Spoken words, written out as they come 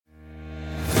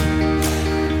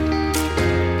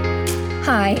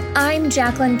Hi, I'm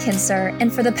Jacqueline Kinser,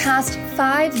 and for the past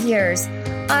 5 years,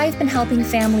 I've been helping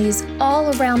families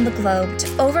all around the globe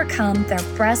to overcome their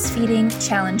breastfeeding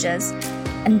challenges.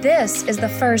 And this is the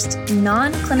first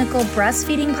non-clinical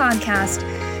breastfeeding podcast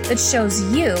that shows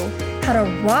you how to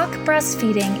rock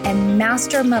breastfeeding and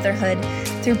master motherhood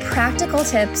through practical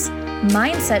tips,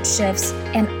 mindset shifts,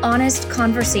 and honest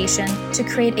conversation to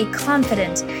create a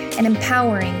confident and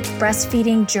empowering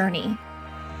breastfeeding journey.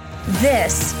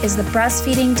 This is the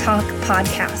Breastfeeding Talk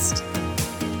Podcast.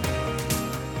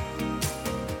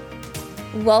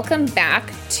 Welcome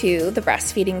back to the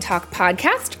Breastfeeding Talk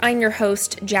Podcast. I'm your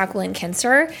host, Jacqueline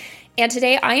Kinser, and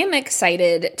today I am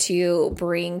excited to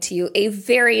bring to you a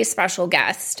very special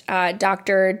guest.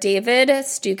 Dr. David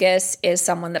Stukus is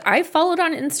someone that I've followed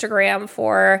on Instagram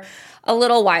for a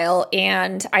little while,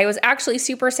 and I was actually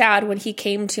super sad when he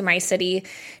came to my city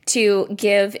to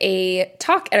give a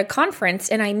talk at a conference,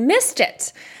 and I missed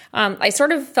it. I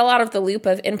sort of fell out of the loop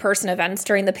of in-person events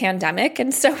during the pandemic,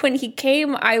 and so when he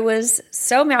came, I was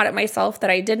so mad at myself that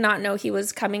I did not know he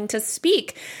was coming to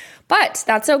speak. But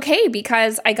that's okay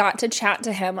because I got to chat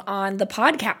to him on the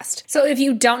podcast. So if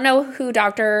you don't know who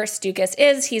Dr. Stukus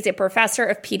is, he's a professor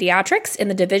of pediatrics in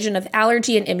the Division of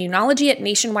Allergy and Immunology at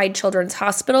Nationwide Children's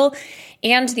Hospital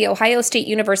and the Ohio State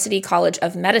University College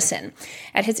of Medicine.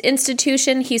 At his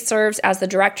institution, he serves as the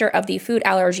director of the Food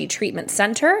Allergy Treatment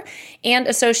Center and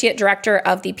associate director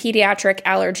of the Pediatric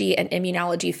Allergy and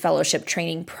Immunology Fellowship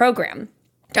Training Program.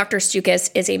 Dr.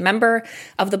 Stukus is a member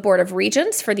of the Board of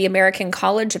Regents for the American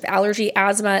College of Allergy,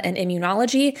 Asthma, and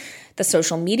Immunology, the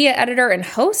social media editor and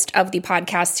host of the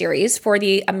podcast series for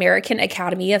the American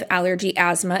Academy of Allergy,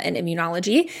 Asthma, and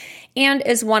Immunology, and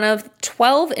is one of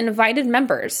 12 invited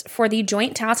members for the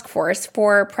Joint Task Force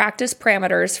for Practice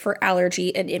Parameters for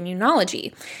Allergy and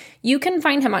Immunology. You can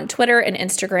find him on Twitter and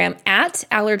Instagram at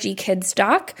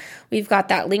AllergyKidsDoc. We've got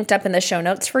that linked up in the show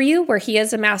notes for you, where he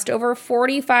has amassed over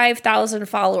 45,000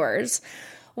 followers.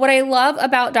 What I love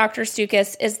about Dr.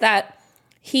 Stukus is that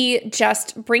he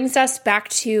just brings us back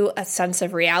to a sense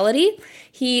of reality.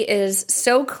 He is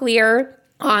so clear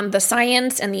on the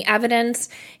science and the evidence.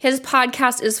 His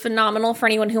podcast is phenomenal for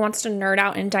anyone who wants to nerd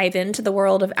out and dive into the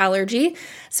world of allergy.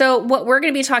 So what we're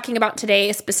going to be talking about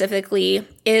today specifically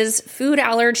is food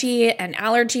allergy and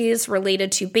allergies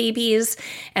related to babies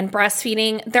and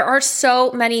breastfeeding. There are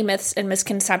so many myths and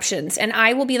misconceptions, and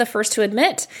I will be the first to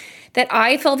admit that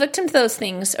I fell victim to those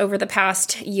things over the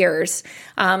past years.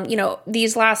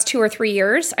 These last 2 or 3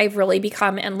 years, I've really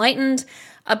become enlightened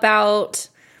about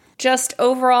just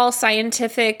overall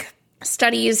scientific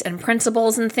studies and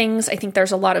principles and things. I think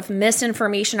there's a lot of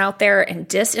misinformation out there and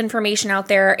disinformation out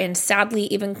there, and sadly,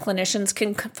 even clinicians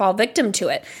can fall victim to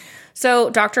it.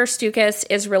 So Dr. Stukus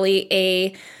is really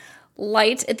a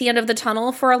light at the end of the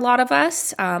tunnel for a lot of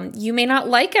us. You may not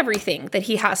like everything that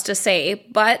he has to say,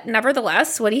 but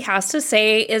nevertheless, what he has to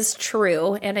say is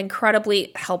true and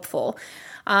incredibly helpful.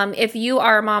 If you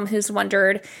are a mom who's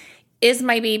wondered, is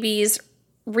my baby's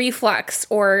reflux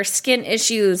or skin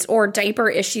issues or diaper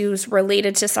issues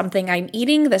related to something I'm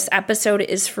eating, this episode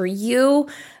is for you.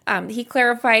 He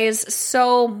clarifies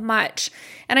so much.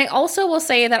 And I also will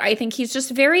say that I think he's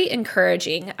just very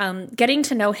encouraging. Getting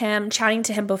to know him, chatting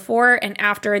to him before and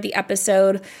after the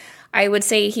episode, I would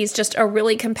say he's just a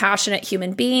really compassionate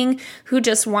human being who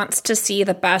just wants to see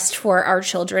the best for our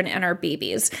children and our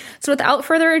babies. So without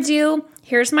further ado,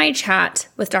 here's my chat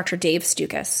with Dr. Dave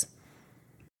Stukus.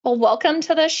 Well, welcome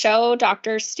to the show,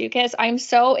 Dr. Stukus. I'm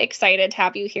so excited to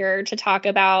have you here to talk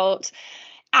about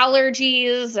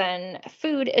allergies and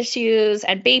food issues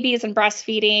and babies and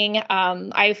breastfeeding.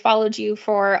 I followed you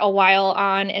for a while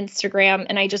on Instagram,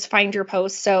 and I just find your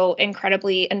posts so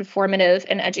incredibly informative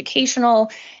and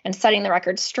educational and setting the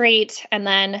record straight. And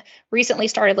then recently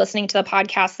started listening to the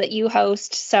podcast that you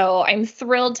host. So I'm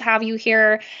thrilled to have you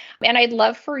here. And I'd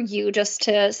love for you just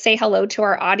to say hello to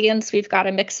our audience. We've got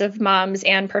a mix of moms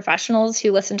and professionals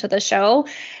who listen to the show.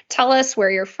 Tell us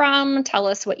where you're from. Tell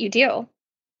us what you do.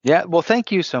 Yeah, well,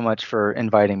 thank you so much for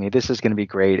inviting me. This is going to be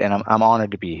great, and I'm honored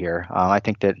to be here. I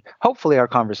think that hopefully our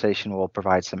conversation will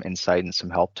provide some insight and some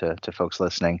help to folks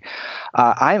listening.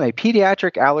 I'm a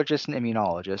pediatric allergist and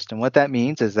immunologist, and what that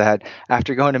means is that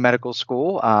after going to medical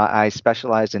school, I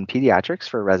specialized in pediatrics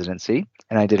for residency,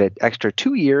 and I did an extra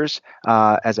 2 years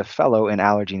as a fellow in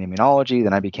allergy and immunology.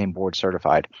 Then I became board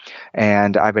certified,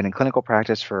 and I've been in clinical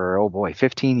practice for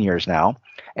 15 years now.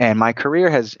 And my career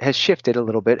has shifted a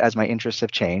little bit as my interests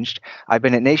have changed. I've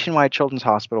been at Nationwide Children's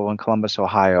Hospital in Columbus,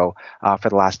 Ohio, for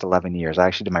the last 11 years. I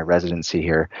actually did my residency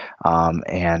here,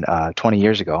 and 20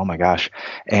 years ago. Oh my gosh!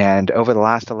 And over the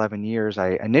last 11 years,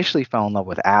 I initially fell in love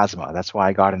with asthma. That's why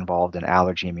I got involved in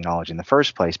allergy immunology in the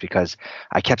first place, because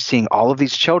I kept seeing all of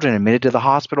these children admitted to the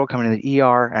hospital, coming to the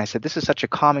ER, and I said, "This is such a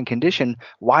common condition.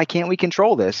 Why can't we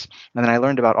control this?" And then I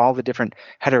learned about all the different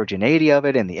heterogeneity of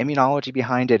it and the immunology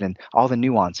behind it and all the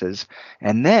nuances.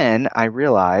 And then I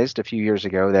realized a few years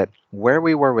ago that where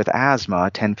we were with asthma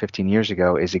 10, 15 years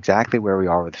ago is exactly where we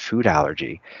are with food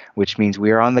allergy, which means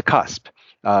we are on the cusp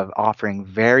of offering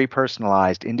very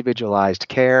personalized, individualized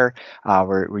care.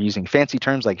 We're using fancy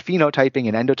terms like phenotyping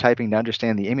and endotyping to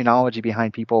understand the immunology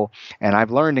behind people. And I've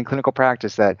learned in clinical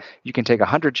practice that you can take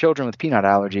 100 children with peanut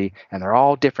allergy, and they're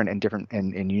all different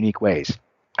in unique ways.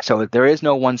 So there is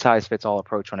no one-size-fits-all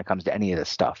approach when it comes to any of this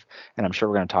stuff, and I'm sure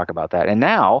we're going to talk about that. And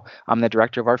now I'm the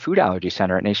director of our food allergy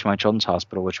center at Nationwide Children's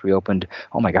Hospital, which we opened,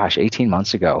 18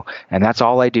 months ago. And that's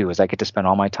all I do, is I get to spend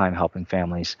all my time helping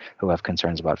families who have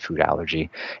concerns about food allergy.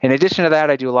 In addition to that,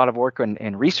 I do a lot of work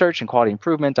in research and quality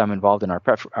improvement. I'm involved in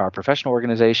our professional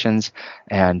organizations,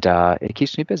 and it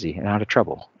keeps me busy and out of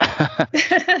trouble.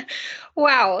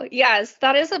 Wow. Yes,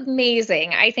 that is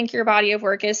amazing. I think your body of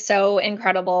work is so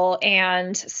incredible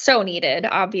and so needed,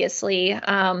 obviously.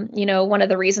 One of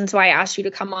the reasons why I asked you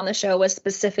to come on the show was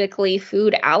specifically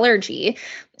food allergy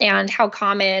and how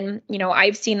common,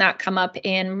 I've seen that come up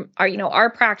in our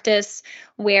practice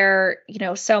where,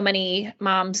 so many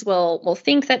moms will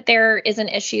think that there is an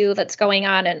issue that's going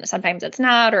on and sometimes it's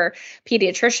not, or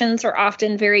pediatricians are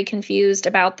often very confused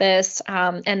about this.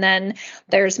 And then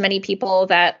there's many people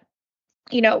that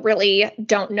really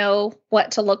don't know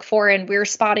what to look for. And we're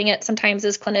spotting it sometimes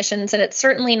as clinicians. And it's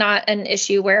certainly not an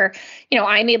issue where,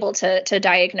 I'm able to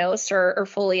diagnose or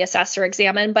fully assess or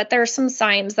examine, but there are some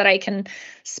signs that I can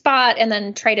spot and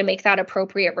then try to make that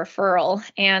appropriate referral.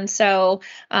 And so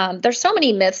there's so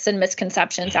many myths and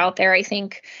misconceptions out there, I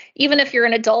think, even if you're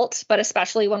an adult, but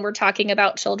especially when we're talking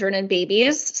about children and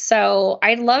babies. So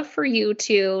I'd love for you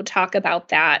to talk about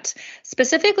that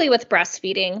specifically with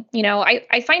breastfeeding.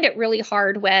 I find it really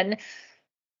hard when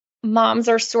moms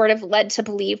are sort of led to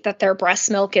believe that their breast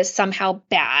milk is somehow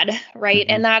bad, right?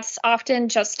 Mm-hmm. And that's often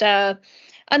just a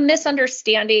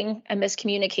misunderstanding, a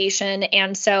miscommunication.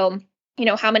 And so,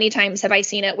 how many times have I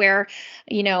seen it where,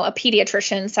 a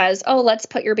pediatrician says, "Oh, let's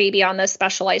put your baby on this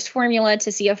specialized formula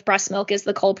to see if breast milk is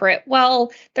the culprit."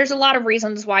 Well, there's a lot of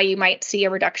reasons why you might see a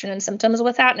reduction in symptoms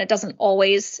with that. And it doesn't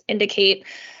always indicate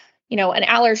an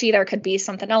allergy. There could be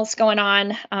something else going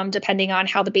on, depending on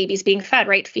how the baby's being fed,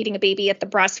 right? Feeding a baby at the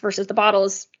breast versus the bottle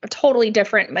is a totally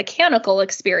different mechanical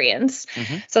experience.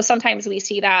 Mm-hmm. So sometimes we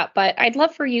see that, but I'd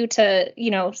love for you to,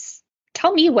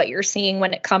 tell me what you're seeing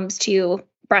when it comes to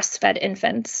breastfed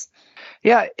infants.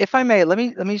 Yeah, if I may, let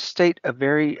me state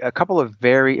a couple of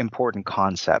very important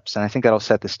concepts, and I think that'll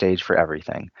set the stage for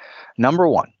everything. Number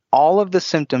one, all of the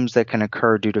symptoms that can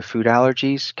occur due to food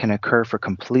allergies can occur for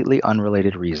completely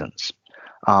unrelated reasons.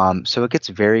 So it gets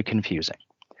very confusing.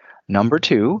 Number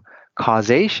two,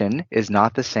 causation is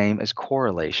not the same as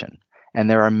correlation. And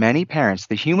there are many parents,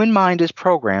 the human mind is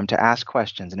programmed to ask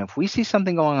questions. And if we see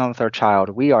something going on with our child,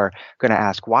 we are going to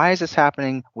ask, why is this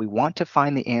happening? We want to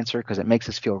find the answer because it makes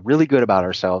us feel really good about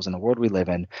ourselves and the world we live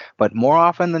in. But more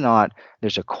often than not,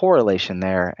 there's a correlation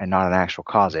there and not an actual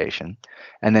causation.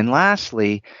 And then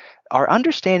lastly, our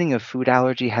understanding of food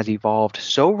allergy has evolved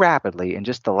so rapidly in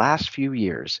just the last few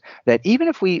years that even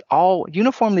if we all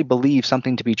uniformly believe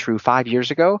something to be true 5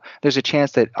 years ago, there's a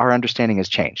chance that our understanding has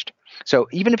changed. So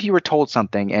even if you were told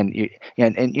something, and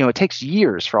it takes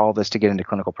years for all this to get into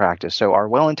clinical practice. So our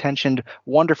well-intentioned,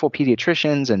 wonderful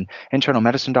pediatricians and internal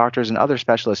medicine doctors and other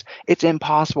specialists, it's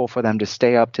impossible for them to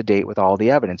stay up to date with all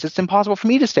the evidence. It's impossible for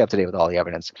me to stay up to date with all the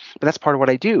evidence, but that's part of what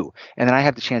I do. And then I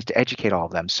have the chance to educate all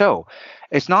of them. So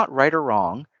it's not right or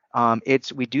wrong.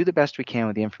 We do the best we can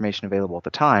with the information available at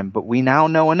the time, but we now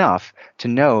know enough to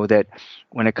know that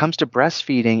when it comes to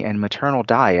breastfeeding and maternal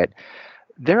diet,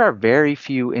 there are very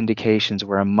few indications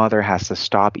where a mother has to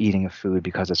stop eating a food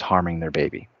because it's harming their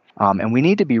baby. And we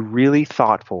need to be really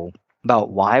thoughtful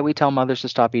about why we tell mothers to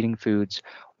stop eating foods,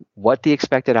 what the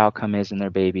expected outcome is in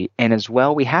their baby. And as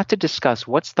well, we have to discuss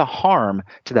what's the harm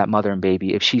to that mother and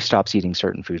baby if she stops eating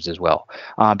certain foods as well,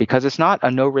 because it's not a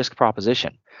no-risk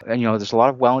proposition. And, there's a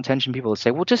lot of well-intentioned people that say,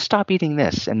 well, just stop eating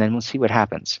this and then we'll see what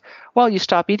happens. Well, you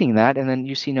stop eating that and then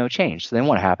you see no change. So then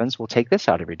what happens? We'll take this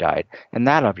out of your diet and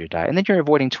that out of your diet. And then you're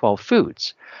avoiding 12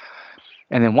 foods.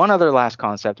 And then one other last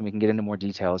concept, and we can get into more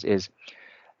details, is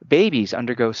Babies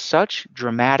undergo such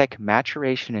dramatic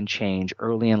maturation and change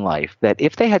early in life that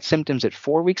if they had symptoms at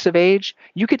 4 weeks of age,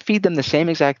 you could feed them the same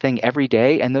exact thing every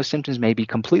day, and those symptoms may be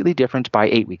completely different by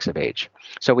 8 weeks of age.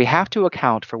 So we have to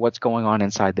account for what's going on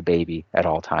inside the baby at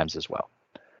all times as well.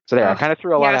 So there, I kind of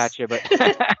threw a lot at you, but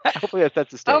hopefully that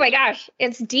sets the stage. Oh my gosh,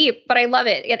 it's deep, but I love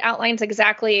it. It outlines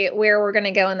exactly where we're going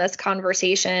to go in this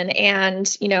conversation.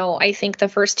 And, I think the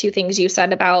first two things you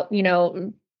said about,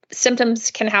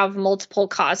 symptoms can have multiple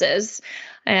causes.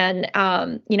 And,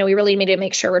 we really need to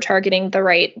make sure we're targeting the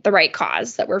right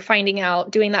cause, that we're finding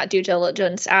out, doing that due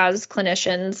diligence as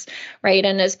clinicians, right?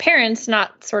 And as parents,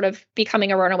 not sort of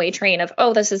becoming a runaway train of,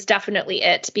 oh, this is definitely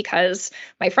it because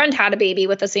my friend had a baby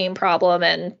with the same problem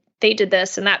and they did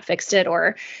this and that fixed it,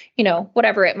 or,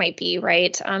 whatever it might be,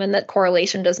 right? And that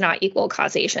correlation does not equal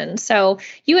causation. So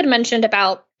you had mentioned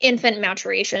about infant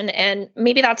maturation, and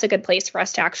maybe that's a good place for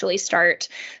us to actually start.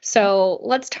 So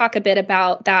let's talk a bit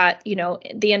about that,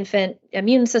 the infant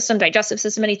immune system, digestive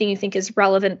system, anything you think is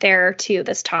relevant there to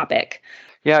this topic.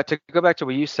 Yeah, to go back to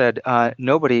what you said,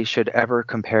 nobody should ever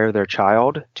compare their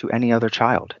child to any other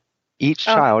child. Each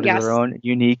child is their own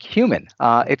unique human.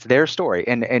 It's their story.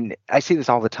 And I see this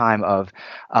all the time of,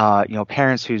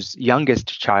 parents whose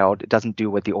youngest child doesn't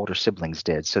do what the older siblings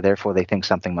did. So therefore they think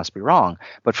something must be wrong.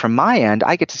 But from my end,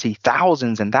 I get to see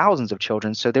thousands and thousands of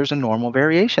children. So there's a normal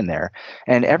variation there.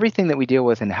 And everything that we deal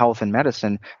with in health and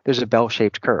medicine, there's a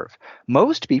bell-shaped curve.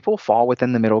 Most people fall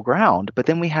within the middle ground, but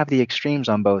then we have the extremes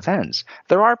on both ends.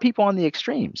 There are people on the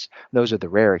extremes. Those are the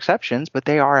rare exceptions, but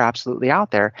they are absolutely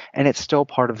out there. And it's still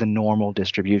part of the normal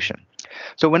distribution.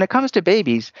 So when it comes to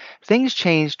babies, things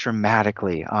change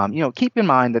dramatically. Keep in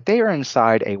mind that they are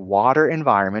inside a water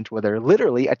environment where they're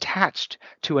literally attached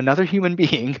to another human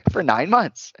being for 9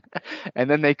 months. And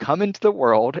then they come into the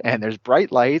world and there's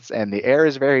bright lights and the air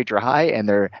is very dry and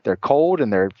they're cold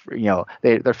and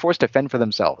they're forced to fend for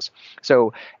themselves.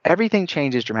 So everything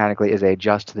changes dramatically as they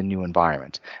adjust to the new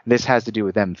environment. This has to do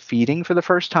with them feeding for the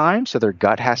first time. So their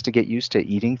gut has to get used to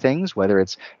eating things, whether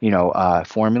it's,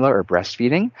 formula or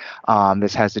breastfeeding.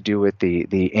 This has to do with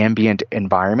the ambient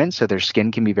environment. So their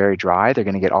skin can be very dry. They're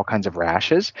going to get all kinds of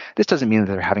rashes. This doesn't mean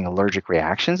that they're having allergic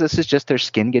reactions. This is just their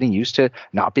skin getting used to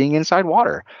not being inside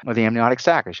water, or the amniotic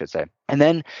sac, I should say. And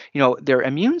then, their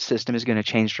immune system is going to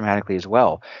change dramatically as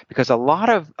well, because a lot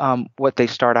of what they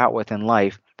start out with in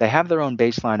life, they have their own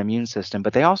baseline immune system,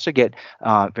 but they also get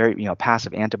very,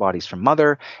 passive antibodies from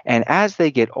mother. And as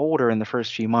they get older in the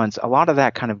first few months, a lot of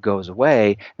that kind of goes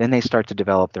away. Then they start to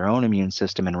develop their own immune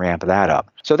system and ramp that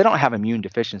up. So they don't have immune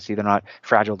deficiency. They're not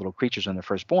fragile little creatures when they're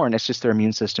first born. It's just their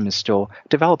immune system is still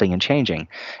developing and changing.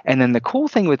 And then the cool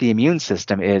thing with the immune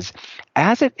system is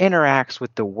as it interacts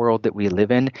with the world that we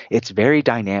live in, it's very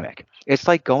dynamic. It's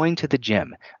like going to the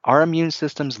gym. Our immune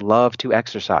systems love to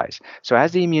exercise. So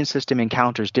as the immune system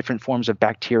encounters different forms of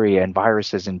bacteria and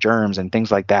viruses and germs and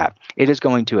things like that, it is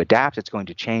going to adapt, it's going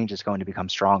to change, it's going to become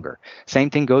stronger.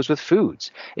 Same thing goes with foods.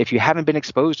 If you haven't been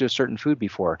exposed to a certain food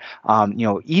before,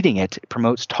 eating it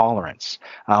promotes tolerance.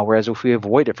 Whereas if we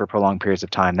avoid it for prolonged periods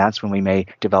of time, that's when we may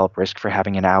develop risk for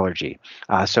having an allergy.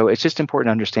 So it's just important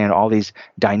to understand all these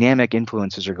dynamic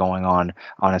influences are going on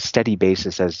a steady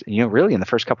basis as, really in the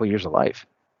first couple of years of life.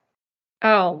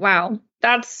 Oh, wow.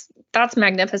 That's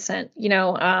magnificent.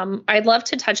 I'd love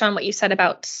to touch on what you said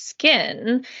about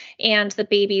skin and the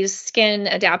baby's skin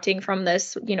adapting from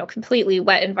this, completely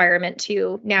wet environment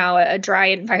to now a dry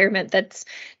environment that's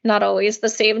not always the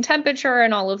same temperature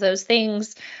and all of those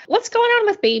things. What's going on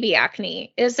with baby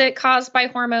acne? Is it caused by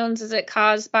hormones? Is it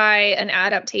caused by an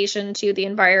adaptation to the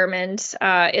environment?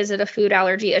 Is it a food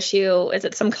allergy issue? Is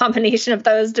it some combination of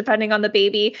those depending on the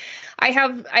baby? I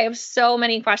have so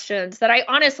many questions that I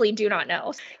honestly do not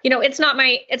know. It's not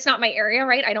my area,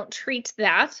 right? I don't treat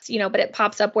that, but it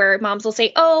pops up where moms will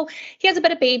say, oh, he has a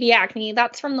bit of baby acne.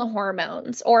 That's from the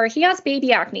hormones. Or he has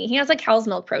baby acne. He has a cow's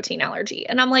milk protein allergy.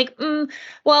 And I'm like,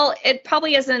 well, it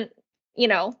probably isn't,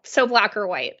 so black or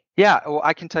white. Yeah. Well,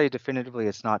 I can tell you definitively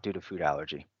it's not due to food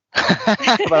allergy.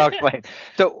 But I'll explain.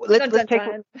 So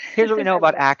here's what we know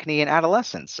about acne in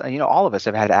adolescence. All of us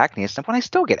have had acne at some point. I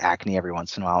still get acne every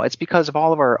once in a while. It's because of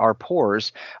all of our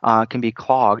pores can be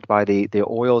clogged by the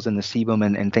oils and the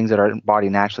sebum and things that our body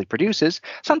naturally produces.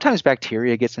 Sometimes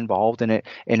bacteria gets involved and it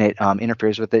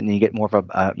interferes with it, and you get more of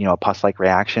a pus-like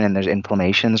reaction, and there's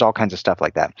inflammation. There's all kinds of stuff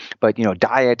like that. But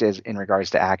diet is in regards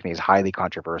to acne is highly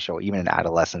controversial, even in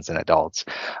adolescents and adults.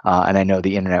 And I know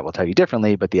the internet will tell you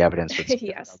differently, but the evidence would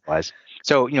yes. was.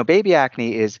 So, baby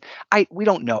acne we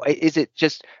don't know. Is it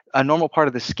just a normal part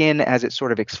of the skin as it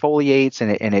sort of exfoliates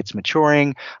and it's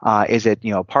maturing? Is it,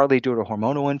 partly due to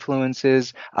hormonal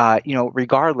influences?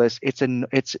 Regardless,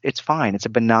 it's fine. It's a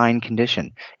benign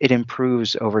condition. It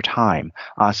improves over time.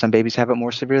 Some babies have it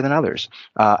more severe than others.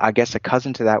 I guess a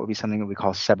cousin to that would be something that we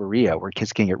call seborrhea, where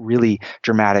kids can get really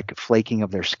dramatic flaking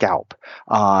of their scalp.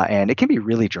 And it can be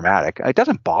really dramatic. It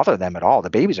doesn't bother them at all. The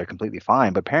babies are completely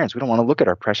fine, but parents, we don't want to look at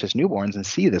our precious newborns and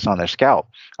see this on their scalp.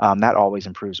 That always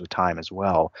improves with time as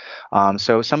well.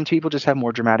 So some people just have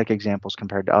more dramatic examples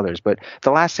compared to others. But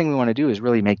the last thing we want to do is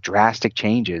really make drastic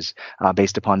changes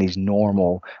based upon these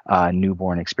normal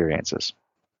newborn experiences.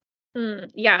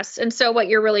 Yes. And so what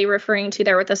you're really referring to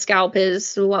there with the scalp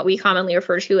is what we commonly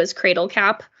refer to as cradle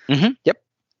cap. Mm-hmm. Yep.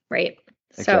 Right.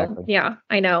 Exactly. So yeah,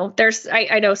 I know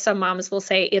I know some moms will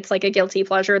say it's like a guilty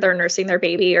pleasure. They're nursing their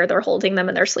baby or they're holding them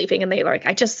and they're sleeping and they're like,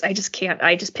 I just can't,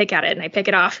 I just pick at it and I pick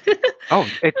it off. Oh,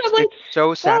 it's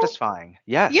so satisfying.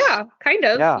 Yes. Yeah, kind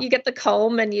of. Yeah. You get the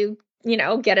comb and you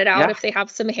get it out if they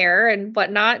have some hair and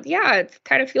whatnot. Yeah, it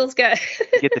kind of feels good.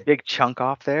 Get the big chunk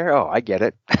off there. Oh, I get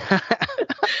it.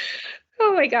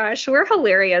 Oh my gosh, we're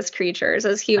hilarious creatures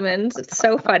as humans. It's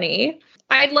so funny.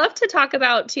 I'd love to talk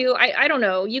about too. I don't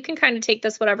know. You can kind of take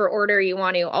this whatever order you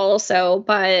want to also,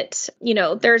 but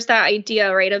there's that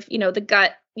idea, right, of the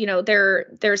gut.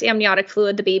 There's amniotic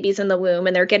fluid, the baby's in the womb,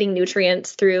 and they're getting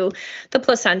nutrients through the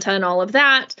placenta and all of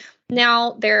that.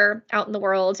 Now they're out in the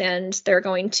world and they're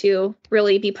going to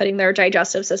really be putting their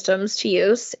digestive systems to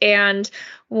use. And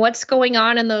what's going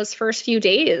on in those first few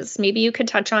days? Maybe you could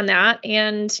touch on that.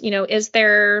 And, is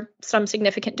there some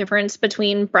significant difference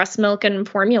between breast milk and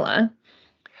formula?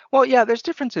 Well, yeah, there's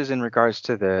differences in regards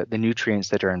to the nutrients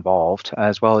that are involved,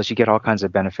 as well as you get all kinds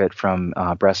of benefit from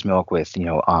breast milk with,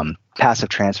 passive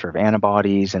transfer of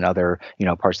antibodies and other,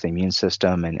 parts of the immune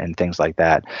system and things like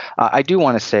that. I do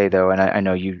want to say, though, and I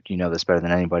know you know this better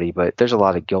than anybody, but there's a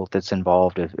lot of guilt that's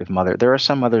involved if there are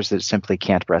some mothers that simply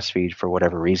can't breastfeed for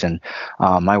whatever reason.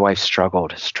 My wife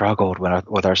struggled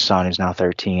with our son who's now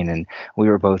 13, and we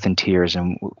were both in tears,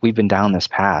 and we've been down this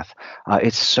path.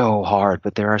 It's so hard,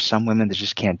 but there are some women that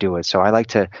just can't do it. So I like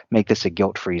to make this a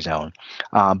guilt-free zone.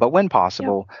 But when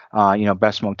possible,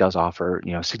 breast milk does offer,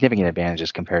 significant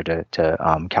advantages compared to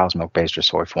cow's milk based or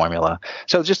soy formula.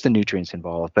 So just the nutrients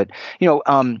involved. But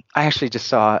I actually just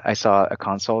saw a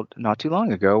consult not too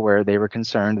long ago where they were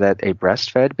concerned that a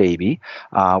breastfed baby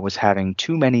was having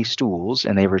too many stools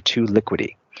and they were too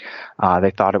liquidy. They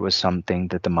thought it was something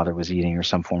that the mother was eating or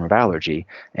some form of allergy.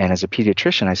 And as a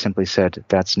pediatrician, I simply said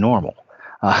that's normal.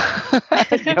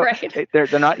 Right.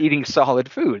 They're not eating solid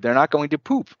food. They're not going to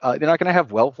poop. They're not going to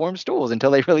have well-formed stools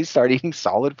until they really start eating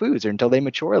solid foods or until they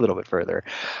mature a little bit further.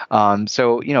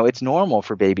 So it's normal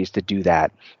for babies to do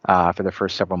that for the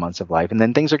first several months of life. And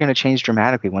then things are going to change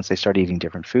dramatically once they start eating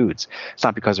different foods. It's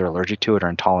not because they're allergic to it or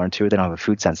intolerant to it. They don't have a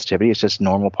food sensitivity. It's just a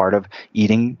normal part of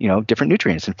eating, different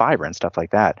nutrients and fiber and stuff like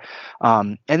that.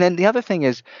 And then the other thing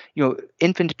is,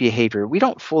 infant behavior. We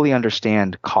don't fully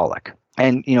understand colic.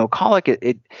 And, colic,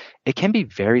 it can be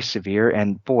very severe.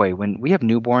 And boy, when we have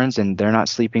newborns and they're not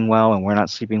sleeping well and we're not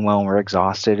sleeping well and we're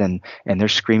exhausted and they're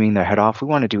screaming their head off, we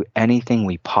want to do anything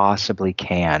we possibly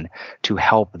can to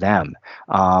help them.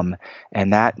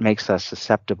 And that makes us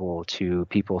susceptible to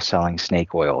people selling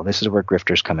snake oil. This is where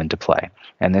grifters come into play.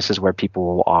 And this is where people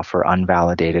will offer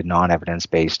unvalidated,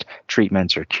 non-evidence-based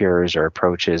treatments or cures or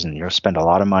approaches. And you'll spend a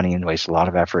lot of money and waste a lot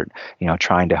of effort,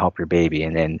 trying to help your baby.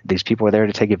 And then these people are there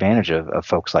to take advantage of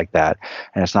folks like that.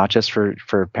 And it's not just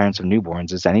for parents of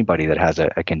newborns, it's anybody that has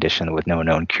a condition with no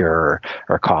known cure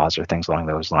or cause or things along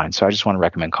those lines. So I just want to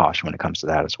recommend caution when it comes to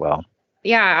that as well.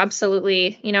 Yeah,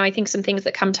 absolutely. I think some things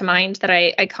that come to mind that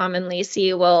I commonly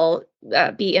see will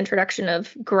be introduction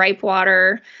of gripe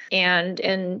water and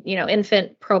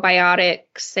infant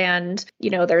probiotics. And,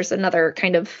 there's another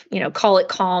kind of, call it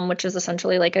calm, which is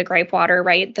essentially like a gripe water,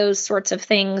 right? Those sorts of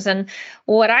things. And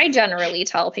what I generally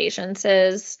tell patients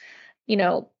is,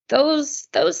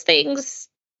 those things,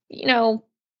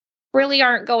 really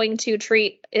aren't going to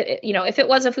treat, if it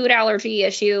was a food allergy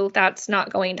issue, that's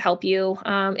not going to help you.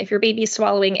 If your baby's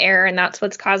swallowing air and that's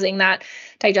what's causing that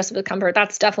digestive discomfort,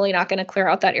 that's definitely not going to clear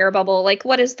out that air bubble. Like,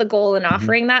 what is the goal in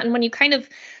offering that? And when you kind of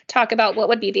talk about what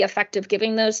would be the effect of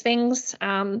giving those things,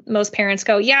 most parents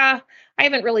go, yeah, I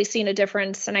haven't really seen a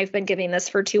difference and I've been giving this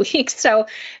for 2 weeks. So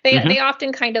they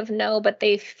often kind of know, but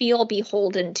they feel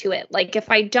beholden to it. Like,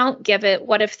 if I don't give it,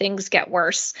 what if things get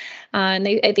worse? And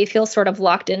they feel sort of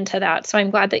locked into that. So I'm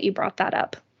glad that you brought that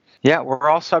up. Yeah, we're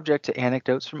all subject to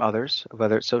anecdotes from others,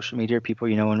 whether it's social media or people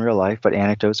you know in real life, but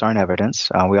anecdotes aren't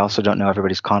evidence. We also don't know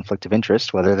everybody's conflict of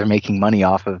interest, whether they're making money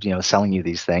off of, selling you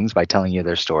these things by telling you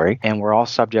their story. And we're all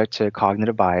subject to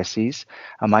cognitive biases.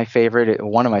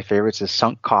 One of my favorites is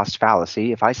sunk cost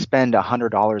fallacy. If I spend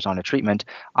 $100 on a treatment,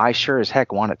 I sure as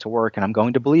heck want it to work, and I'm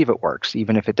going to believe it works,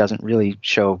 even if it doesn't really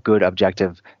show good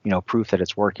objective, proof that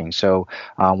it's working. So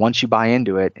once you buy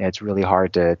into it, it's really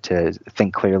hard to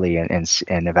think clearly and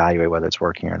evaluate whether it's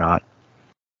working or not.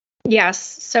 Yes,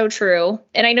 so true.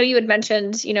 And I know you had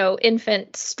mentioned,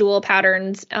 infant stool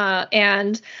patterns,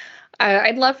 and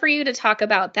I'd love for you to talk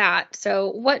about that. So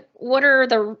what are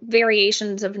the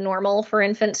variations of normal for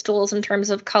infant stools in terms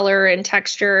of color and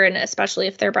texture, and especially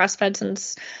if they're breastfed,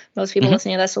 since most people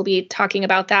listening to this will be talking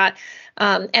about that.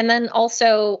 And then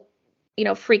also,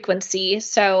 frequency.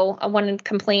 So one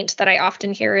complaint that I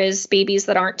often hear is babies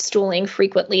that aren't stooling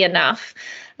frequently enough.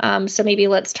 So maybe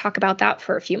let's talk about that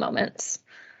for a few moments.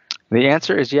 The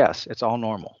answer is yes. It's all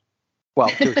normal. Well,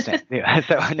 to an extent. Yeah.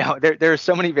 So no, there are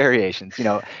so many variations.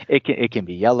 It can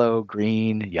be yellow,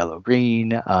 green.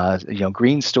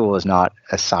 Green stool is not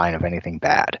a sign of anything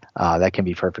bad. That can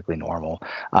be perfectly normal.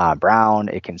 Brown,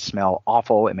 it can smell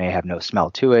awful. It may have no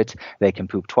smell to it. They can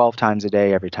poop 12 times a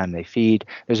day every time they feed.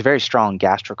 There's a very strong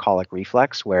gastrocolic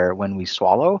reflex where when we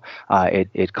swallow,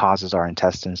 it causes our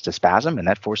intestines to spasm, and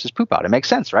that forces poop out. It makes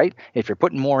sense, right? If you're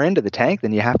putting more into the tank,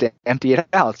 then you have to empty it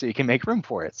out so you can make room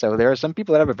for it. So there are some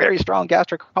people that have a very strong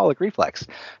gastrocolic reflex.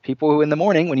 People who in the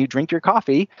morning when you drink your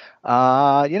coffee,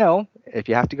 if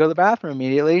you have to go to the bathroom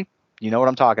immediately, you know what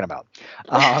I'm talking about.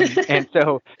 And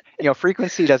so,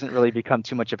 frequency doesn't really become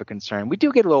too much of a concern. We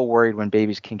do get a little worried when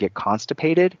babies can get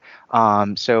constipated.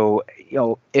 So,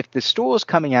 if the stool is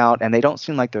coming out and they don't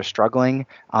seem like they're struggling,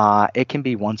 it can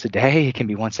be once a day. It can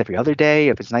be once every other day.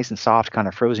 If it's nice and soft, kind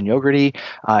of frozen yogurty.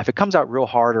 If it comes out real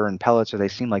hard or in pellets, or they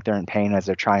seem like they're in pain as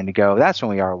they're trying to go, that's when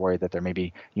we are worried that they're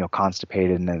maybe,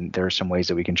 constipated. And then there are some ways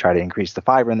that we can try to increase the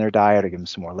fiber in their diet or give them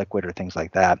some more liquid or things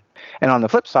like that. And on the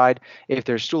flip side, if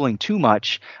they're stooling too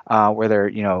much, where they're,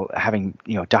 having,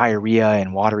 diarrhea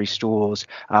and watery stools,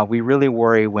 we really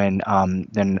worry when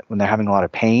they're having a lot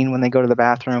of pain when they go to the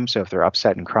bathroom. So if they're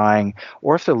upset and crying,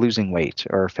 or if they're losing weight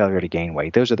or failure to gain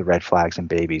weight, those are the red flags in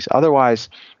babies. Otherwise,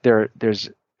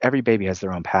 every baby has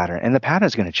their own pattern, and the pattern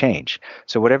is going to change.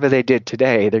 So whatever they did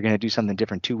today, they're going to do something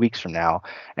different 2 weeks from now.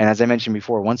 And as I mentioned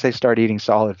before, once they start eating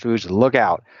solid foods, look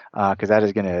out, because that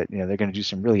is going to, they're going to do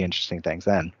some really interesting things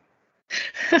then.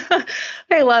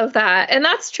 I love that. And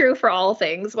that's true for all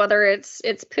things, whether it's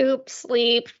poop,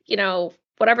 sleep,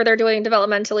 whatever they're doing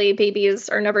developmentally. Babies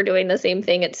are never doing the same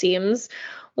thing, it seems.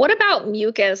 What about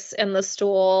mucus in the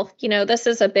stool? This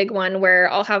is a big one where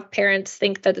I'll have parents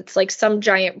think that it's like some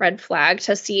giant red flag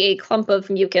to see a clump of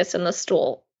mucus in the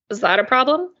stool. Is that a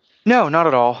problem? No, not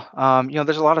at all.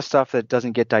 There's a lot of stuff that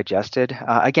doesn't get digested.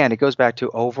 Again, it goes back to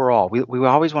overall. We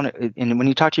always want to, and when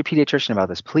you talk to your pediatrician about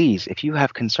this, please, if you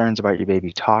have concerns about your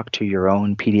baby, talk to your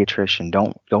own pediatrician.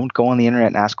 Don't go on the internet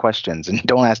and ask questions, and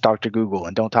don't ask Dr. Google,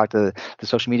 and don't talk to the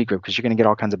social media group, because you're going to get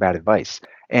all kinds of bad advice.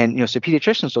 And, so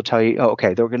pediatricians will tell you,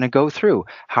 okay, they're going to go through,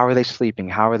 how are they sleeping?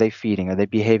 How are they feeding? Are they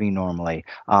behaving normally?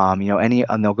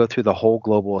 And they'll go through the whole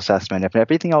global assessment. If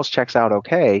everything else checks out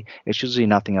okay, it's usually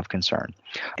nothing of concern.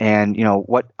 And,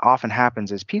 what often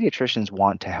happens is pediatricians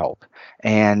want to help.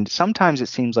 And sometimes it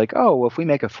seems like, if we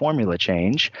make a formula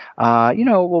change,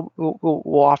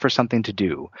 we'll offer something to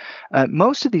do.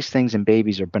 Most of these things in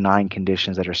babies are benign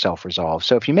conditions that are self-resolved.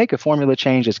 So if you make a formula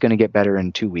change, it's going to get better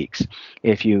in 2 weeks.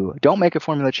 If you don't make a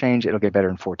formula change, it'll get better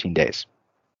in 14 days.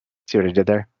 See what I did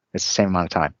there? It's the same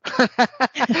amount of time.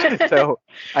 So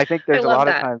I think there's a lot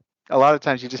of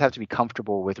times you just have to be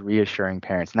comfortable with reassuring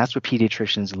parents. And that's what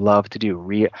pediatricians love to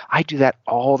do. I do that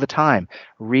all the time.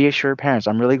 Reassure parents.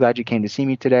 I'm really glad you came to see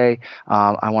me today.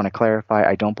 I want to clarify,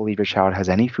 I don't believe your child has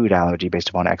any food allergy based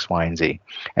upon X, Y, and Z.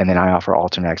 And then I offer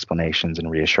alternate explanations and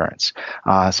reassurance.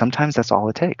 Sometimes that's all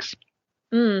it takes.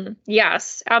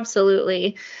 Yes,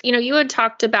 absolutely. You had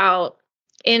talked about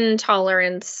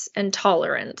intolerance and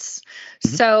tolerance.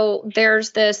 Mm-hmm. So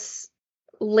there's this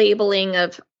labeling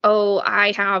of,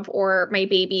 I have, or my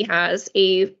baby has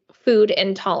a food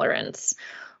intolerance.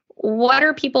 What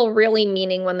are people really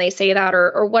meaning when they say that,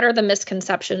 or what are the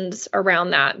misconceptions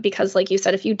around that? Because like you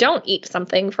said, if you don't eat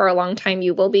something for a long time,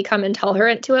 you will become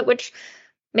intolerant to it, which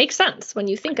makes sense when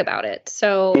you think about it.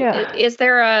 So yeah. Is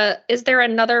there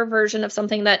another version of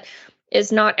something that is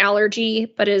not allergy,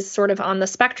 but is sort of on the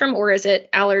spectrum, or is it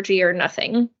allergy or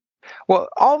nothing? Well,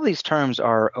 all of these terms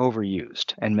are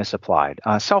overused and misapplied.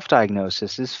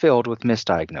 Self-diagnosis is filled with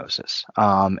misdiagnosis,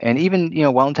 and even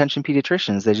well-intentioned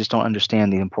pediatricians, they just don't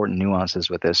understand the important nuances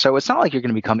with this. So it's not like you're going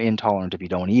to become intolerant if you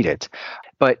don't eat it.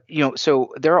 But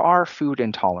so there are food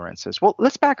intolerances. Well,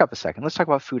 let's back up a second. Let's talk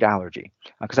about food allergy,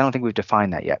 because I don't think we've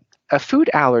defined that yet. A food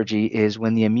allergy is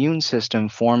when the immune system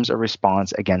forms a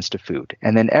response against a food.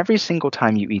 And then every single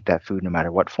time you eat that food, no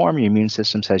matter what form, your immune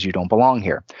system says you don't belong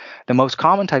here. The most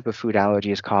common type of food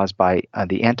allergy is caused by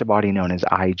the antibody known as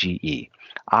IgE.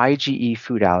 IgE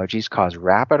food allergies cause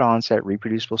rapid onset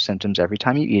reproducible symptoms every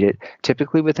time you eat it,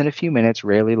 typically within a few minutes,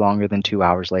 rarely longer than 2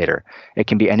 hours later. It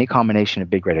can be any combination of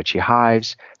big red itchy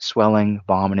hives, swelling,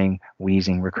 vomiting,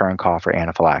 wheezing, recurrent cough, or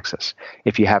anaphylaxis.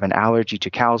 If you have an allergy to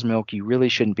cow's milk, you really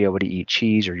shouldn't be able to eat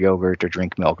cheese or yogurt or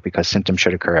drink milk because symptoms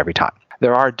should occur every time.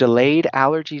 There are delayed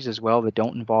allergies as well that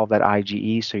don't involve that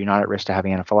IgE, so you're not at risk to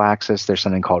having anaphylaxis. There's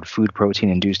something called food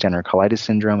protein-induced enterocolitis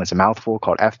syndrome. It's a mouthful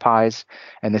called FPIES,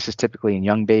 and this is typically in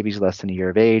young babies less than a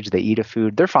year of age. They eat a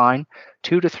food, they're fine.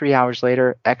 2 to 3 hours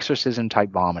later,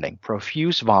 exorcism-type vomiting,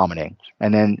 profuse vomiting,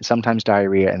 and then sometimes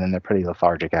diarrhea, and then they're pretty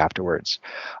lethargic afterwards.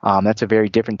 That's a very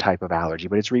different type of allergy,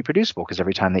 but it's reproducible because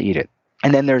every time they eat it.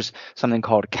 And then there's something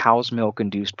called cow's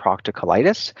milk-induced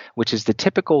proctocolitis, which is the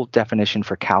typical definition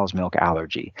for cow's milk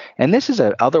allergy. And this is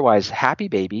an otherwise happy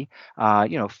baby,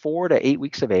 4 to 8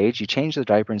 weeks of age. You change the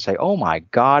diaper and say, oh my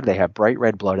God, they have bright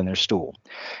red blood in their stool.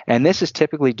 And this is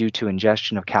typically due to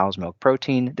ingestion of cow's milk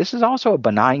protein. This is also a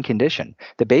benign condition.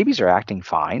 The babies are acting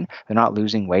fine. They're not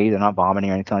losing weight. They're not vomiting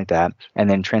or anything like that. And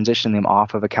then transitioning them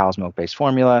off of a cow's milk-based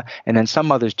formula. And then some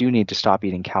mothers do need to stop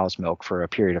eating cow's milk for a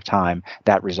period of time.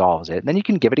 That resolves it. Then you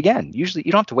can give it again. Usually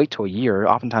you don't have to wait till a year.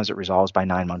 Oftentimes it resolves by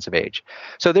 9 months of age.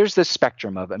 So there's this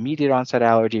spectrum of immediate onset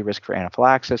allergy, risk for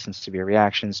anaphylaxis and severe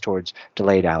reactions towards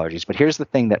delayed allergies. But here's the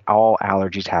thing that all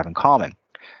allergies have in common.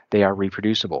 They are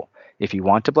reproducible. If you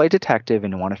want to play detective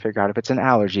and you want to figure out if it's an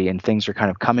allergy and things are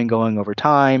kind of coming, going over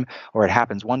time, or it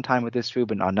happens one time with this food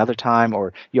but another time,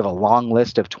 or you have a long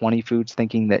list of 20 foods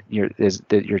thinking that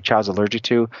your child's allergic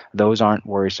to, those aren't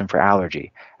worrisome for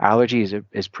allergy. Allergy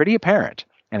is pretty apparent.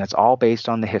 And it's all based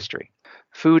on the history.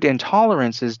 Food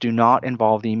intolerances do not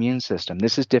involve the immune system.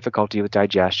 This is difficulty with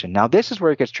digestion. Now, this is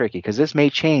where it gets tricky because this may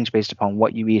change based upon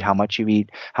what you eat, how much you eat,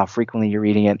 how frequently you're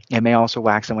eating it. It may also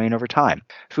wax and wane over time.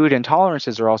 Food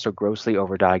intolerances are also grossly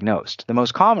overdiagnosed, the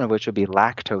most common of which would be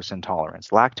lactose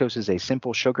intolerance. Lactose is a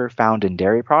simple sugar found in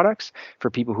dairy products. For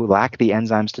people who lack the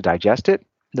enzymes to digest it,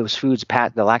 those foods,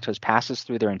 the lactose passes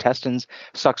through their intestines,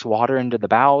 sucks water into the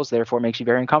bowels, therefore makes you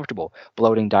very uncomfortable.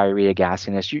 Bloating, diarrhea,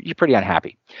 gassiness, you're pretty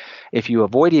unhappy. If you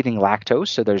avoid eating lactose,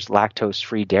 so there's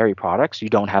lactose-free dairy products, you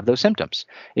don't have those symptoms.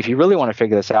 If you really want to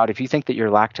figure this out, if you think that you're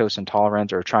lactose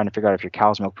intolerant or trying to figure out if you're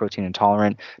cow's milk protein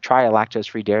intolerant, try a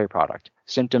lactose-free dairy product.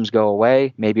 Symptoms go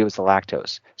away, maybe it was the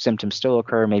lactose. Symptoms still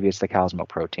occur, maybe it's the cow's milk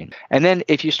protein. And then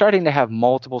if you're starting to have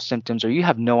multiple symptoms or you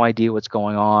have no idea what's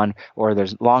going on or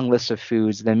there's long lists of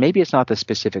foods, then maybe it's not the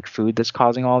specific food that's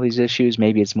causing all these issues.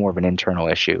 Maybe it's more of an internal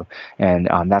issue. And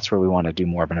that's where we want to do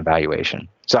more of an evaluation.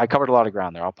 So I covered a lot of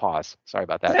ground there. I'll pause. Sorry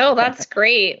about that. No, that's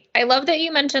great. I love that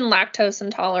you mentioned lactose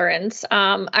intolerance.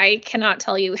 I cannot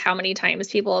tell you how many times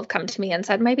people have come to me and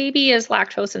said, my baby is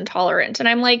lactose intolerant. And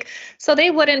I'm like, so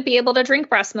they wouldn't be able to drink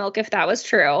breast milk if that was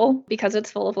true because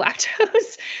it's full of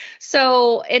lactose.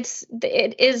 So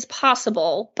it is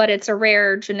possible, but it's a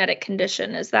rare genetic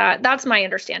condition. That's my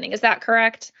understanding. Is that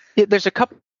correct? Yeah, there's a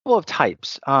couple of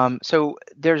types. So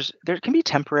there can be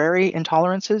temporary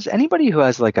intolerances. Anybody who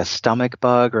has like a stomach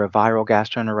bug or a viral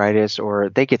gastroenteritis or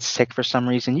they get sick for some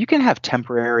reason, you can have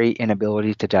temporary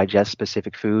inability to digest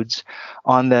specific foods.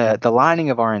 On the lining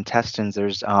of our intestines,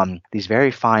 there's these very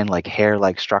fine like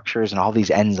hair-like structures and all these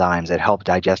enzymes that help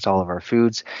digest all of our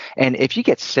foods. And if you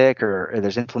get sick or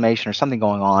there's inflammation or something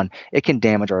going on, it can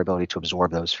damage our ability to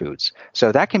absorb those foods.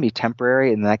 So that can be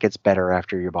temporary and that gets better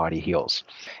after your body heals.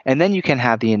 And then you can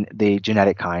have the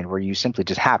genetic kind where you simply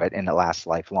just have it and it lasts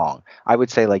lifelong. I would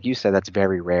say, like you said, that's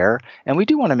very rare. And we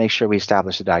do want to make sure we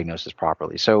establish the diagnosis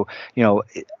properly. So,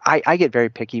 I get very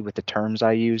picky with the terms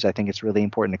I use. I think it's really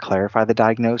important to clarify the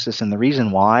diagnosis. And the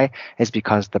reason why is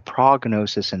because the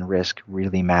prognosis and risk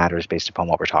really matters based upon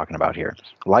what we're talking about here.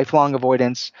 Lifelong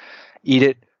avoidance, eat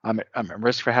it. I'm at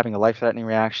risk for having a life-threatening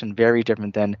reaction. Very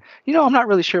different than, I'm not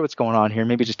really sure what's going on here.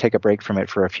 Maybe just take a break from it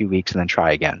for a few weeks and then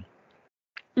try again.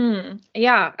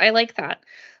 Yeah, I like that.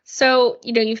 So,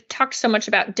 you've talked so much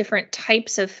about different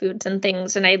types of foods and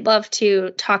things, and I'd love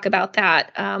to talk about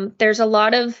that. There's a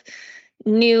lot of,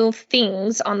 new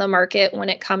things on the market when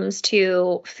it comes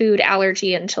to food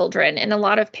allergy in children. And a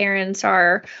lot of parents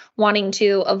are wanting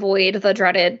to avoid the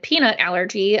dreaded peanut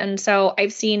allergy. And so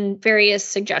I've seen various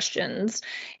suggestions.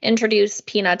 Introduce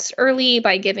peanuts early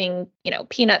by giving,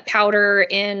 peanut powder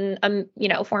in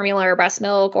formula or breast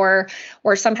milk, or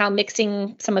somehow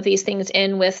mixing some of these things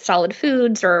in with solid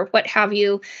foods or what have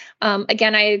you.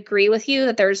 Again, I agree with you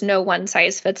that there's no one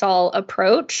size fits all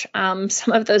approach.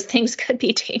 Some of those things could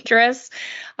be dangerous.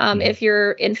 If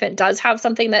your infant does have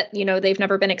something that, they've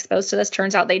never been exposed to this,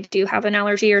 turns out they do have an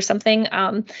allergy or something.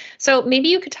 So maybe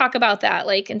you could talk about that,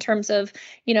 like in terms of,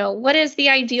 what is the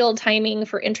ideal timing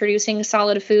for introducing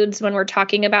solid foods when we're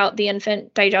talking about the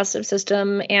infant digestive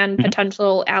system and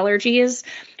potential allergies?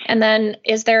 And then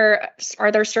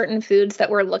are there certain foods that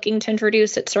we're looking to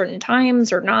introduce at certain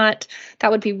times or not?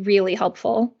 That would be really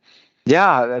helpful.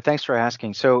 Yeah, thanks for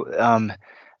asking. So,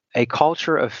 a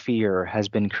culture of fear has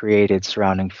been created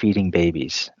surrounding feeding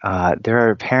babies. There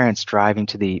are parents driving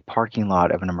to the parking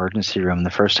lot of an emergency room the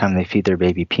first time they feed their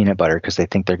baby peanut butter because they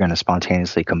think they're going to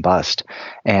spontaneously combust.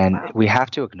 And we have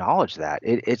to acknowledge that.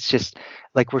 It's just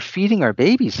like we're feeding our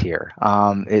babies here.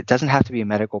 It doesn't have to be a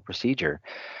medical procedure.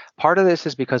 Part of this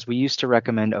is because we used to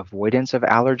recommend avoidance of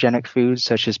allergenic foods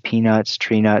such as peanuts,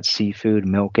 tree nuts, seafood,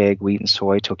 milk, egg, wheat, and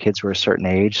soy till kids were a certain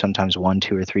age, sometimes 1,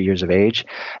 2, or 3 years of age.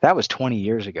 That was 20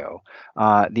 years ago.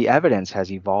 The evidence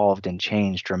has evolved and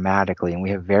changed dramatically, and we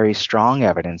have very strong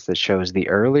evidence that shows the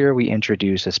earlier we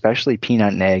introduce, especially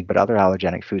peanut and egg, but other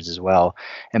allergenic foods as well,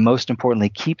 and most importantly,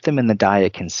 keep them in the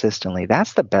diet consistently,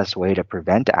 that's the best way to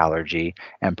prevent allergy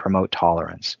and promote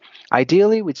tolerance.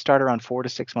 Ideally, we'd start around 4 to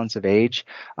 6 months of age.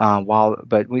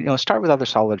 But we start with other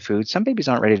solid foods. Some babies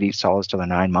aren't ready to eat solids till they're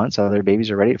 9 months. Other babies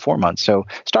are ready at 4 months. So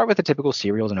start with the typical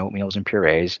cereals and oatmeals and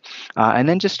purees, and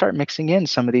then just start mixing in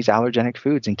some of these allergenic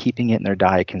foods and keeping it in their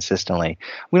diet consistently.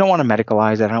 We don't want to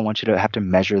medicalize it. I don't want you to have to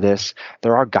measure this.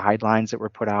 There are guidelines that were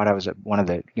put out. I was one of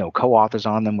the co-authors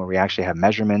on them where we actually have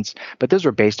measurements, but those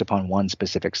were based upon one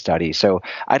specific study. So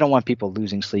I don't want people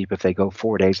losing sleep if they go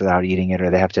 4 days without eating it or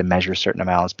they have to measure certain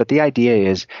amounts. But the idea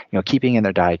is keeping in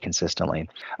their diet consistently.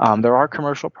 There are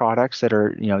commercial products that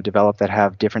are developed that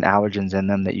have different allergens in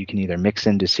them that you can either mix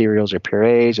into cereals or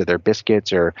purees or their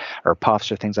biscuits or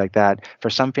puffs or things like that. For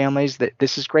some families,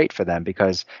 this is great for them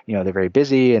because they're very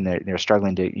busy and they're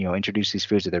struggling to introduce these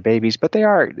foods to their babies, but they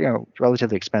are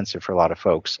relatively expensive for a lot of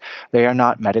folks. They are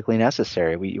not medically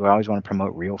necessary. We always want to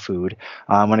promote real food.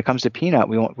 When it comes to peanut,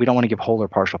 we don't want to give whole or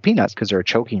partial peanuts because they're a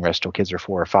choking risk till kids are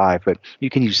 4 or 5. But you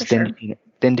can use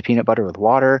thinned peanut butter with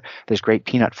water. There's great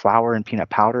peanut flour and peanut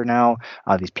powder now.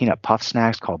 These peanut puff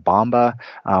snacks called Bomba,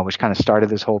 which kind of started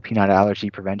this whole peanut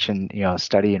allergy prevention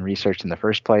study and research in the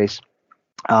first place.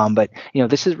 But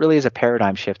this is a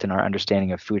paradigm shift in our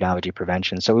understanding of food allergy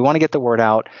prevention. So we want to get the word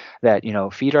out that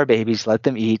feed our babies, let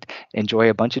them eat, enjoy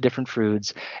a bunch of different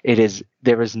foods.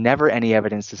 There was never any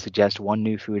evidence to suggest one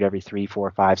new food every 3,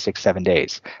 4, 5, 6, 7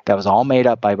 days. That was all made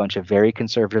up by a bunch of very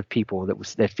conservative people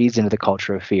that feeds into the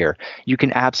culture of fear. You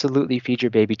can absolutely feed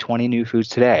your baby 20 new foods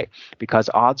today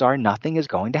because odds are nothing is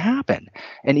going to happen.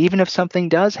 And even if something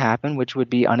does happen, which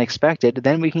would be unexpected,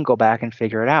 then we can go back and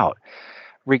figure it out.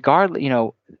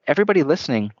 Regardless, everybody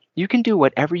listening, you can do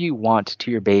whatever you want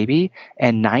to your baby,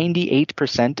 and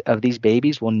 98% of these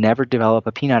babies will never develop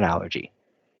a peanut allergy,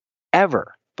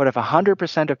 ever. But if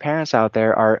 100% of parents out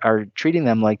there are treating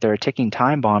them like they're a ticking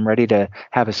time bomb ready to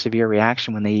have a severe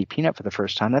reaction when they eat peanut for the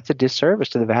first time, that's a disservice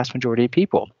to the vast majority of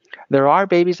people. There are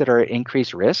babies that are at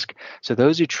increased risk. So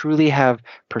those who truly have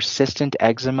persistent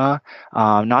eczema,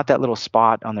 not that little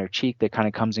spot on their cheek that kind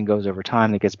of comes and goes over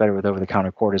time that gets better with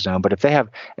over-the-counter cortisone, but if they have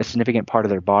a significant part of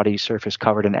their body surface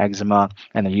covered in eczema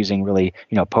and they're using really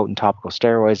potent topical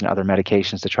steroids and other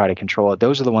medications to try to control it,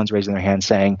 those are the ones raising their hands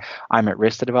saying, I'm at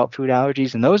risk to develop food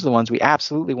allergies. And those are the ones we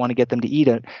absolutely want to get them to eat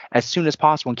it as soon as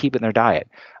possible and keep it in their diet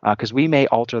because we may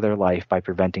alter their life by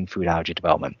preventing food allergy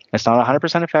development. It's not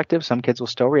 100% effective. Some kids will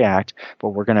still react, but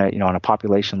we're going to, on a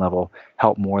population level,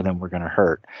 help more than we're going to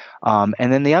hurt. And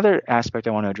then the other aspect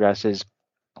I want to address is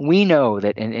we know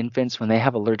that in infants, when they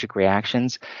have allergic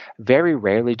reactions, very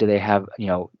rarely do they have,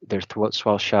 their throat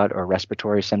swell shut or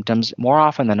respiratory symptoms. More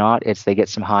often than not, it's they get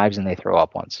some hives and they throw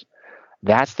up once.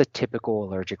 That's the typical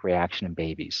allergic reaction in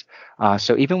babies.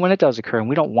 So even when it does occur, and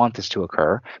we don't want this to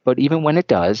occur, but even when it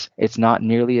does, it's not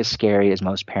nearly as scary as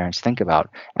most parents think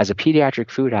about. As a pediatric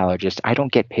food allergist, I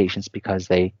don't get patients because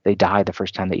they die the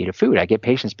first time they eat a food. I get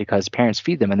patients because parents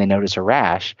feed them and they notice a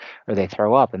rash or they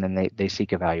throw up and then they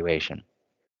seek evaluation.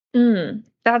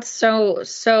 That's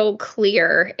so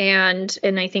clear and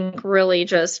I think really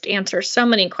just answers so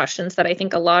many questions that I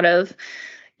think a lot of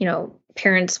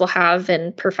parents will have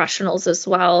and professionals as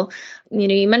well.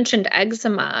 You mentioned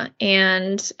eczema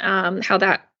and how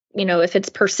that, if it's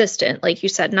persistent, like you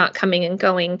said, not coming and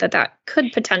going, that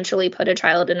could potentially put a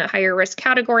child in a higher risk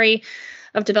category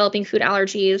of developing food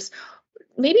allergies.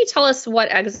 Maybe tell us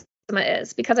what eczema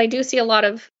is, because I do see a lot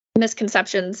of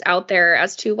misconceptions out there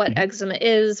as to what eczema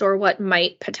is or what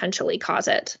might potentially cause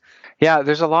it. Yeah,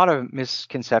 there's a lot of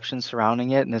misconceptions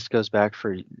surrounding it, and this goes back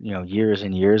for years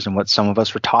and years, and what some of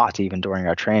us were taught even during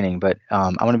our training. But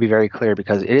I want to be very clear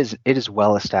because it is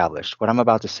well established. What I'm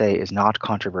about to say is not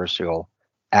controversial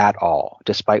at all,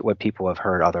 despite what people have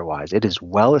heard otherwise. It is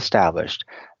well established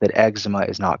that eczema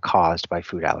is not caused by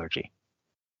food allergy.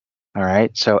 All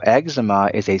right, so eczema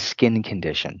is a skin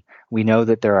condition. We know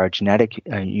that there are genetic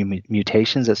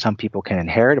mutations that some people can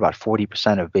inherit. About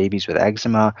 40% of babies with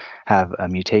eczema have a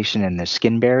mutation in the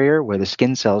skin barrier where the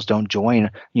skin cells don't join,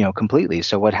 completely.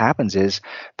 So what happens is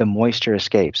the moisture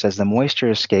escapes. As the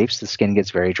moisture escapes, the skin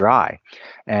gets very dry.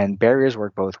 And barriers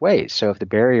work both ways. So if the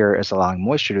barrier is allowing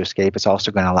moisture to escape, it's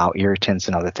also going to allow irritants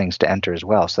and other things to enter as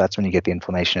well. So that's when you get the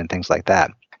inflammation and things like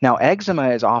that. Now,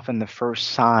 eczema is often the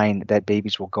first sign that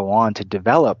babies will go on to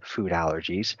develop food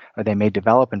allergies, or they may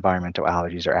develop environmental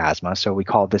allergies or asthma. So we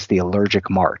call this the allergic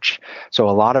march. So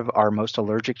a lot of our most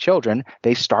allergic children,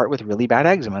 they start with really bad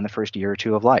eczema in the first year or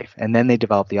two of life, and then they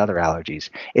develop the other allergies.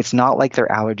 It's not like their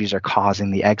allergies are causing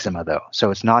the eczema, though.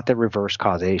 So it's not the reverse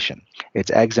causation.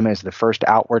 It's eczema is the first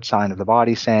outward sign of the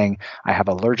body saying, I have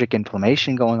allergic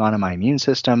inflammation going on in my immune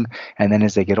system, and then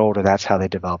as they get older, that's how they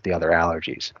develop the other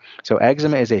allergies. So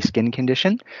eczema is a skin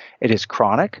condition. It is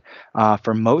chronic.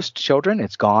 For most children,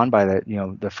 it's gone by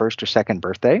the first or second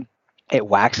birthday. It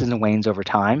waxes and wanes over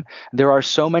time. There are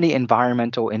so many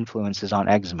environmental influences on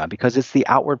eczema because it's the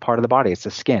outward part of the body. It's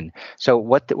the skin. So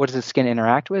what does the skin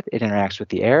interact with? It interacts with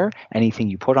the air, anything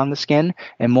you put on the skin,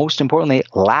 and most importantly,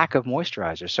 lack of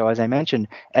moisturizer. So as I mentioned,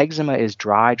 eczema is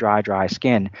dry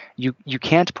skin. You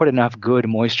can't put enough good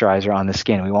moisturizer on the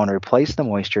skin. We want to replace the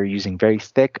moisture using very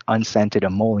thick, unscented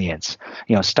emollients,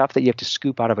 stuff that you have to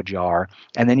scoop out of a jar,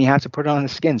 and then you have to put it on the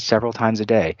skin several times a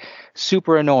day.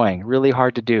 Super annoying, really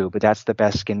hard to do, but that's the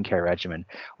best skincare regimen.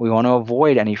 We want to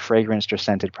avoid any fragranced or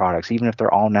scented products, even if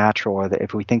they're all natural or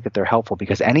if we think that they're helpful,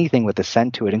 because anything with a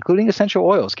scent to it, including essential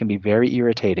oils, can be very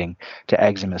irritating to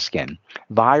eczema skin.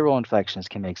 Viral infections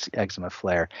can make eczema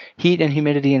flare. Heat and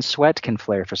humidity and sweat can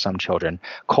flare for some children.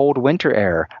 Cold winter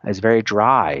air is very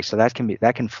dry, so that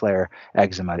can flare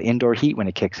eczema. The indoor heat, when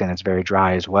it kicks in, it's very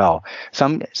dry as well.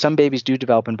 Some babies do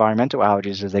develop environmental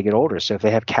allergies as they get older. So if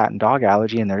they have cat and dog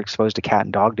allergy and they're exposed to cat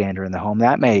and dog dander in the home,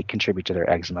 that may contribute to their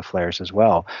eczema flares as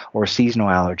well, or seasonal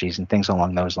allergies and things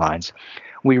along those lines.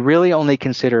 We really only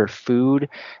consider food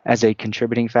as a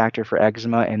contributing factor for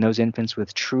eczema in those infants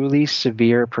with truly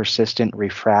severe, persistent,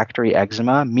 refractory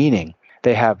eczema, meaning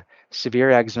they have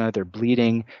severe eczema, they're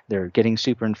bleeding, they're getting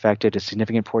super infected, a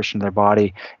significant portion of their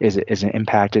body is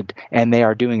impacted, and they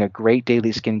are doing a great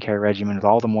daily skincare regimen with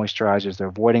all the moisturizers, they're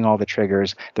avoiding all the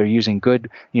triggers, they're using good,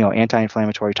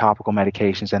 anti-inflammatory topical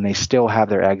medications, and they still have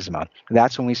their eczema.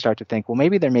 That's when we start to think, well,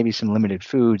 maybe there may be some limited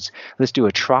foods. Let's do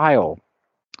a trial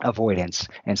avoidance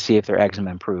and see if their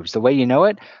eczema improves. The way you know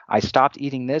it, I stopped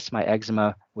eating this, my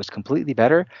eczema was completely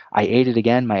better. I ate it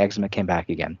again, my eczema came back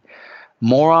again.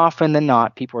 More often than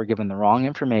not, people are given the wrong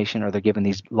information, or they're given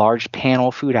these large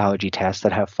panel food allergy tests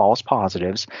that have false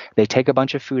positives. They take a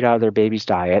bunch of food out of their baby's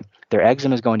diet. Their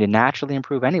eczema is going to naturally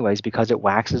improve anyways because it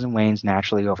waxes and wanes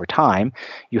naturally over time.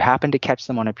 You happen to catch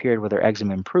them on a period where their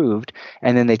eczema improved,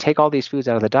 and then they take all these foods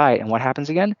out of the diet, and what happens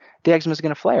again? The eczema is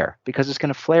going to flare because it's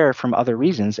going to flare from other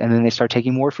reasons, and then they start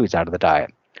taking more foods out of the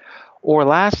diet. Or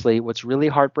lastly, what's really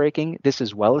heartbreaking, this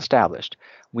is well established.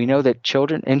 We know that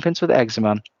infants with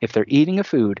eczema, if they're eating a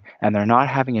food and they're not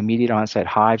having immediate onset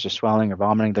hives or swelling or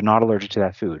vomiting, they're not allergic to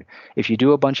that food. If you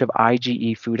do a bunch of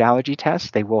IgE food allergy tests,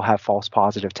 they will have false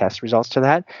positive test results to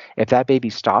that. If that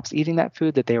baby stops eating that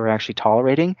food that they were actually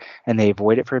tolerating and they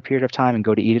avoid it for a period of time and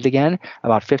go to eat it again,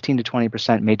 about 15 to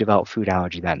 20% may develop food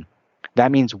allergy then.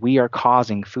 That means we are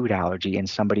causing food allergy in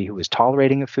somebody who is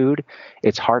tolerating a food.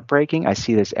 It's heartbreaking. I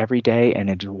see this every day, and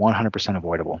it's 100%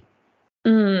 avoidable.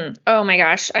 Oh my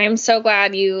gosh. I am so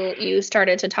glad you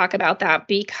started to talk about that,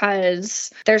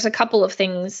 because there's a couple of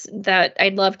things that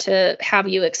I'd love to have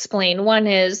you explain. One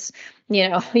is,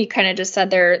 you kind of just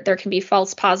said there can be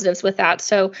false positives with that.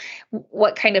 So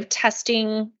what kind of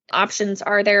testing options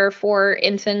are there for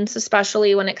infants,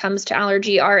 especially when it comes to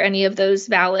allergy? Are any of those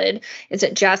valid? Is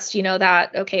it just,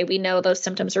 that, okay, we know those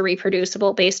symptoms are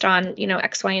reproducible based on,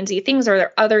 X, Y, and Z things? Or are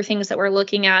there other things that we're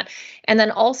looking at? And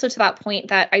then also to that point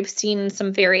that I've seen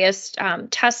some various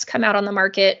tests come out on the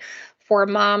market for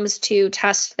moms to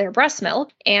test their breast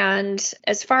milk. And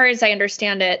as far as I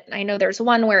understand it, I know there's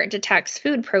one where it detects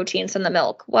food proteins in the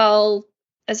milk. Well,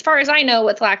 as far as I know,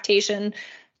 with lactation,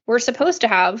 we're supposed to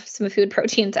have some food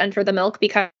proteins enter the milk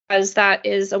because that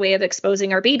is a way of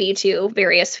exposing our baby to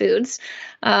various foods.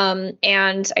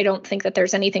 And I don't think that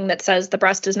there's anything that says the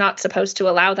breast is not supposed to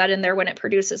allow that in there when it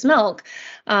produces milk.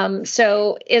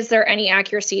 So is there any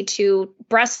accuracy to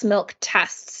breast milk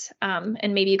tests?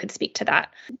 And maybe you could speak to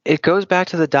that. It goes back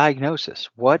to the diagnosis.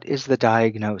 What is the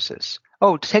diagnosis?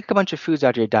 Oh, take a bunch of foods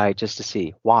out of your diet just to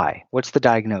see. Why? What's the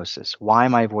diagnosis? Why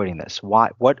am I avoiding this?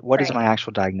 What is Right. my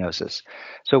actual diagnosis?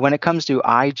 So when it comes to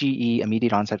IgE,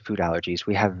 immediate onset food allergies,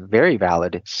 we have very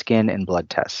valid skin and blood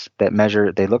tests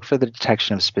that they look for the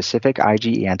detection of specific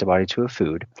IgE antibody to a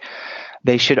food.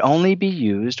 They should only be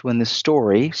used when the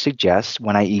story suggests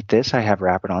when I eat this, I have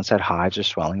rapid onset hives or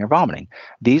swelling or vomiting.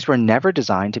 These were never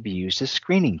designed to be used as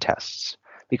screening tests,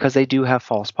 because they do have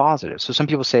false positives. So some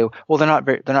people say, well, they're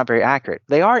not very accurate.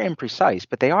 They are imprecise,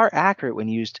 but they are accurate when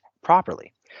used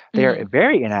properly. They are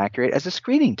very inaccurate as a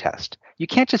screening test. You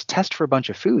can't just test for a bunch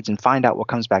of foods and find out what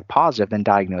comes back positive, then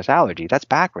diagnose allergy. That's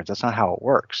backwards. That's not how it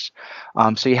works.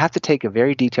 So you have to take a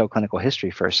very detailed clinical history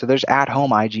first. So there's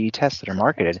at-home IgE tests that are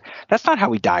marketed. That's not how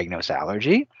we diagnose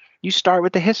allergy. You start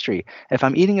with the history. If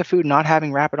I'm eating a food not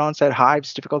having rapid onset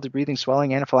hives, difficulty breathing,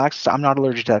 swelling, anaphylaxis, I'm not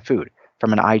allergic to that food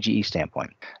from an IgE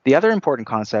standpoint. The other important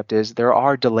concept is there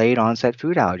are delayed onset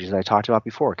food allergies that I talked about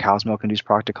before, cow's milk-induced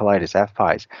procticulitis,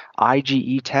 FPIES.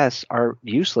 IgE tests are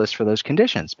useless for those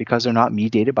conditions because they're not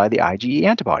mediated by the IgE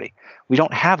antibody. We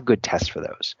don't have good tests for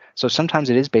those. So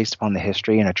sometimes it is based upon the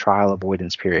history and a trial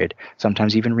avoidance period,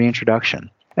 sometimes even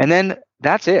reintroduction. And then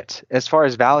that's it. As far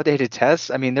as validated tests,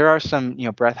 I mean, there are some,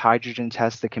 breath hydrogen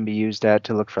tests that can be used to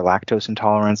look for lactose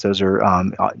intolerance. Those are,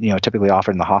 typically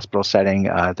offered in the hospital setting.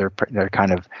 They're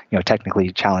kind of,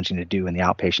 technically challenging to do in the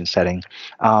outpatient setting.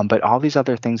 But all these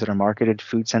other things that are marketed,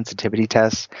 food sensitivity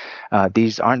tests,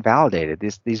 these aren't validated.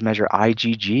 These measure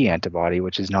IgG antibody,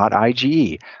 which is not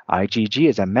IgE. IgG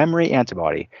is a memory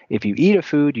antibody. If you eat a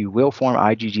food, you will form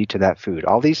IgG to that food.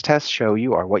 All these tests show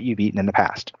you are what you've eaten in the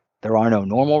past. There are no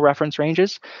normal reference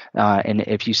ranges. And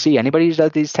if you see anybody who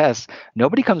does these tests,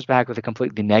 nobody comes back with a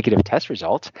completely negative test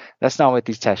result. That's not what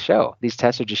these tests show. These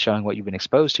tests are just showing what you've been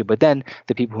exposed to. But then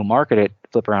the people who market it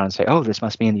flip around and say, oh, this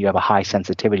must mean that you have a high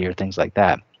sensitivity or things like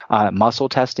that. Muscle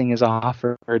testing is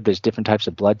offered. There's different types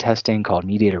of blood testing called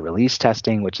mediator release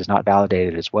testing, which is not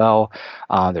validated as well.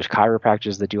 There's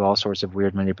chiropractors that do all sorts of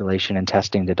weird manipulation and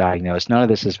testing to diagnose. None of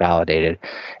this is validated.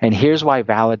 And here's why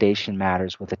validation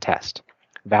matters with a test.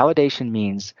 Validation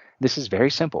means this is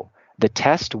very simple. The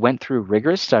test went through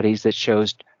rigorous studies that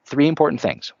shows three important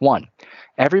things. One,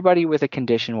 everybody with a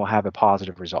condition will have a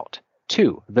positive result.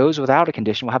 Two, those without a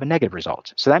condition will have a negative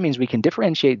result. So that means we can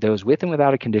differentiate those with and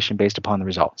without a condition based upon the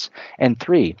results. And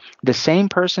three, the same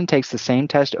person takes the same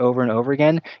test over and over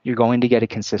again, you're going to get a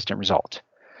consistent result.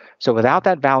 So without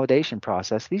that validation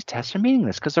process, these tests are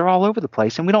meaningless because they're all over the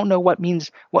place, and we don't know what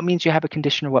means you have a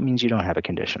condition or what means you don't have a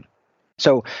condition.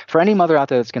 So for any mother out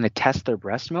there that's going to test their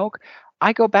breast milk,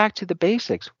 I go back to the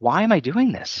basics. Why am I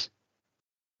doing this?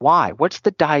 Why? What's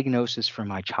the diagnosis for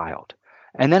my child?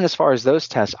 And then as far as those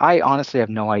tests, I honestly have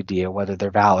no idea whether they're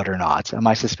valid or not. And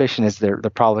my suspicion is they're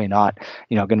probably not,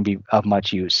 going to be of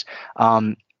much use.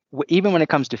 Even when it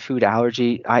comes to food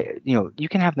allergy, you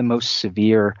can have the most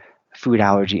severe food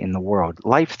allergy in the world,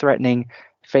 life-threatening,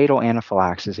 fatal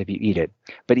anaphylaxis if you eat it.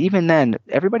 But even then,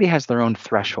 everybody has their own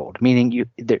threshold, meaning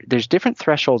there's different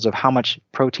thresholds of how much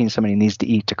protein somebody needs to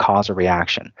eat to cause a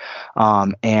reaction.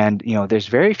 And there's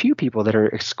very few people that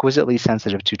are exquisitely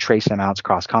sensitive to trace amounts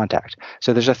cross contact.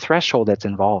 So there's a threshold that's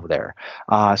involved there.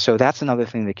 So that's another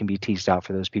thing that can be teased out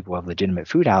for those people who have legitimate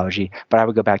food allergy. But I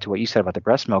would go back to what you said about the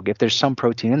breast milk. If there's some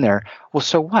protein in there, well,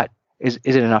 so what? Is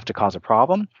it enough to cause a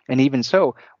problem? And even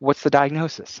so, what's the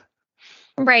diagnosis?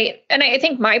 Right. And I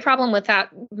think my problem with that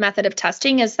method of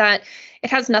testing is that it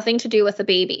has nothing to do with the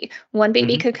baby. One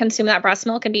baby could consume that breast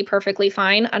milk and be perfectly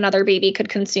fine. Another baby could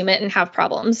consume it and have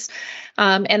problems.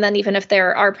 And then even if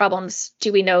there are problems,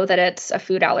 do we know that it's a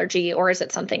food allergy or is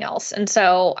it something else? And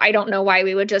so I don't know why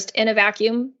we would just in a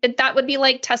vacuum. That would be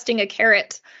like testing a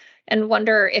carrot and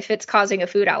wonder if it's causing a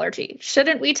food allergy.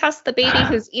 Shouldn't we test the baby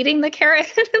who's eating the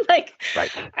carrot?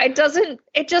 Right.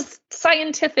 It just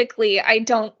scientifically, I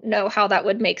don't know how that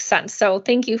would make sense. So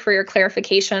thank you for your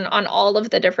clarification on all of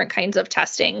the different kinds of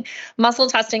testing. Muscle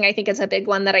testing, I think, is a big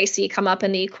one that I see come up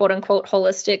in the quote unquote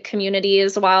holistic community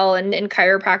as well, and in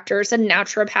chiropractors and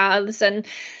naturopaths. And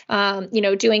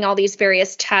doing all these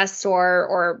various tests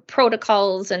or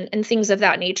protocols and things of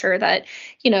that nature that,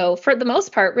 for the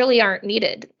most part really aren't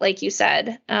needed, like you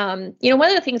said. One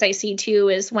of the things I see too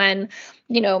is when,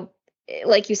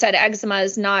 like you said, eczema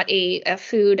is not a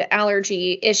food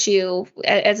allergy issue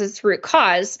as its root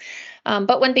cause.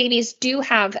 But when babies do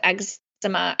have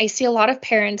eczema, I see a lot of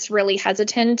parents really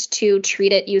hesitant to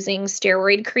treat it using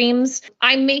steroid creams.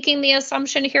 I'm making the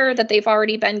assumption here that they've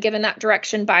already been given that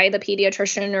direction by the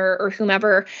pediatrician or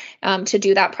whomever to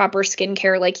do that proper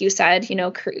skincare, like you said,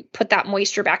 put that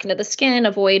moisture back into the skin,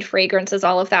 avoid fragrances,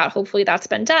 all of that. Hopefully that's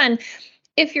been done.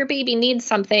 If your baby needs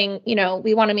something,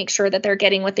 we want to make sure that they're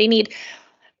getting what they need.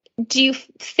 Do you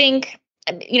think,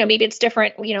 maybe it's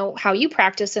different, how you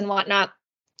practice and whatnot,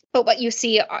 but what you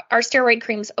see, are steroid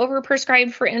creams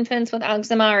overprescribed for infants with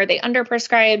eczema? Are they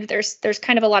underprescribed? There's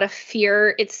kind of a lot of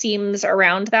fear, it seems,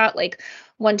 around that. Like,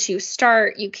 once you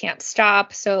start, you can't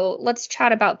stop. So let's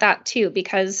chat about that too,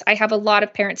 because I have a lot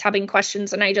of parents having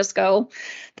questions and I just go,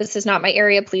 this is not my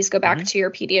area. Please go back to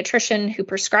your pediatrician who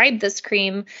prescribed this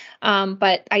cream.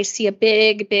 But I see a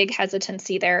big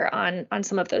hesitancy there on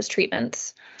some of those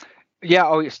treatments. Yeah,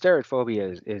 steroid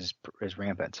phobia is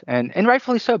rampant, and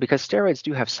rightfully so, because steroids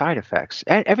do have side effects.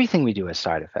 Everything we do has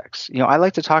side effects. I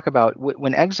like to talk about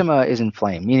when eczema is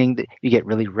inflamed, meaning that you get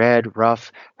really red,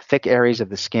 rough, thick areas of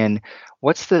the skin.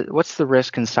 What's the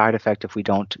risk and side effect if we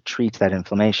don't treat that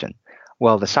inflammation?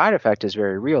 Well, the side effect is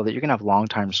very real, that you're going to have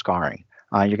long-term scarring.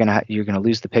 You're gonna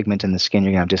lose the pigment in the skin.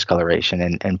 You're gonna have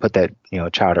discoloration and put that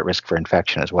child at risk for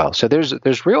infection as well. So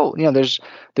there's real there's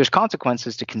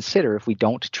consequences to consider if we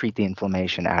don't treat the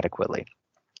inflammation adequately.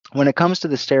 When it comes to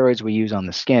the steroids we use on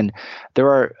the skin, there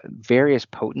are various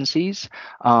potencies,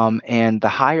 and the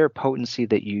higher potency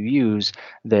that you use,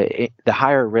 the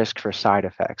higher risk for side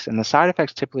effects. And the side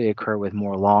effects typically occur with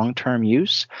more long-term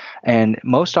use, and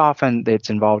most often it's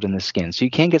involved in the skin. So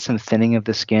you can get some thinning of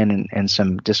the skin and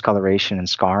some discoloration and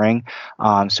scarring.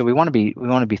 So we want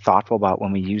to be thoughtful about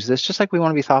when we use this, just like we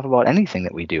want to be thoughtful about anything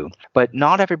that we do. But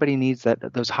not everybody needs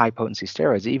those high potency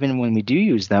steroids. Even when we do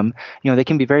use them, they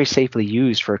can be very safely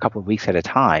used for a couple of weeks at a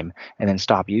time and then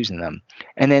stop using them.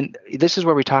 And then this is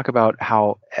where we talk about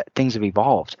how things have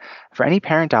evolved. For any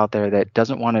parent out there that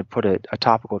doesn't want to put a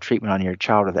topical treatment on your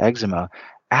child with eczema,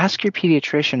 ask your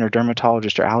pediatrician or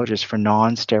dermatologist or allergist for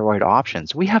non-steroid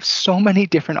options. We have so many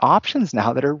different options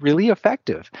now that are really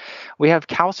effective. We have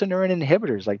calcineurin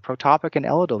inhibitors like Protopic and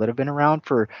Elidel that have been around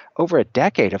for over a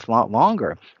decade, if not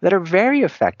longer, that are very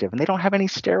effective, and they don't have any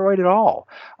steroid at all.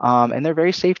 And they're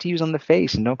very safe to use on the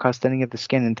face and don't cause thinning of the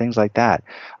skin and things like that.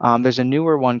 There's a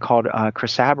newer one called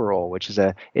Crisaborole, which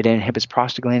it inhibits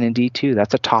prostaglandin D2.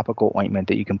 That's a topical ointment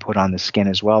that you can put on the skin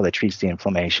as well that treats the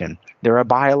inflammation. There are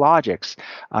biologics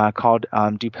called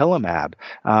dupilumab,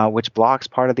 which blocks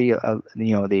part of the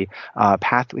immunologic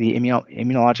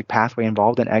pathway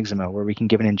involved in eczema, where we can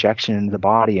give an injection into the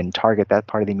body and target that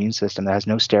part of the immune system that has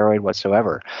no steroid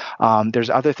whatsoever.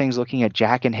 There's other things looking at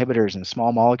JAK inhibitors and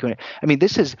small molecule. I mean,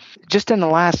 this is just in the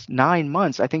last 9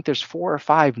 months. I think there's 4 or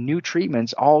 5 new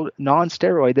treatments, all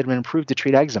non-steroid, that have been approved to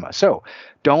treat eczema. So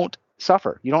don't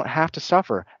suffer. You don't have to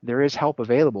suffer. There is help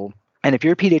available. And if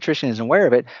your pediatrician isn't aware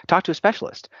of it, talk to a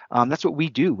specialist. That's what we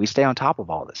do. We stay on top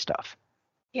of all this stuff.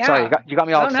 Yeah. Sorry, you got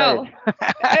me all excited.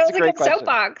 I was like a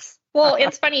soapbox. Well,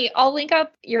 it's funny. I'll link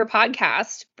up your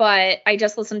podcast, but I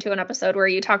just listened to an episode where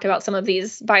you talked about some of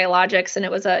these biologics, and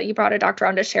it was you brought a doctor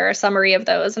on to share a summary of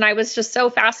those. And I was just so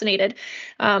fascinated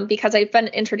because I've been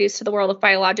introduced to the world of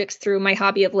biologics through my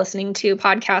hobby of listening to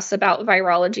podcasts about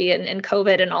virology and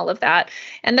COVID and all of that.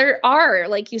 And there are,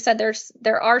 like you said,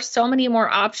 there are so many more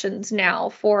options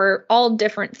now for all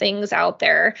different things out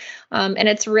there. And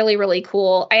it's really, really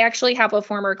cool. I actually have a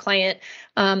former client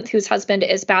whose husband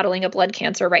is battling a blood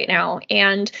cancer right now.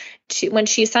 And when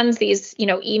she sends these,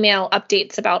 email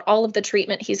updates about all of the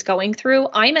treatment he's going through,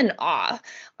 I'm in awe.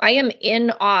 I am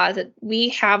in awe that we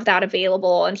have that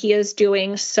available and he is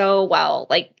doing so well.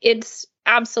 Like, it's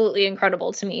absolutely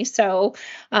incredible to me. So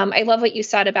I love what you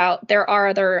said about there are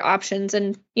other options,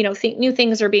 and, new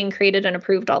things are being created and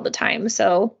approved all the time.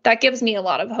 So that gives me a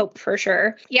lot of hope for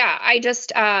sure. Yeah, I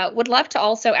just would love to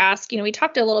also ask, we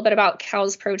talked a little bit about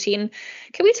cow's protein.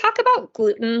 Can we talk about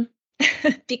gluten?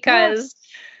 Because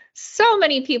so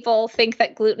many people think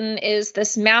that gluten is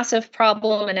this massive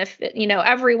problem. And if,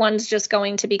 everyone's just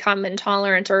going to become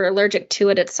intolerant or allergic to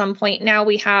it at some point. Now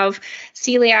we have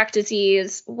celiac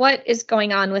disease. What is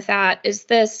going on with that? Is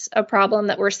this a problem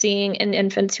that we're seeing in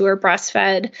infants who are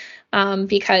breastfed?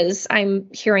 Because I'm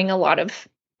hearing a lot of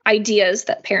ideas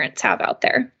that parents have out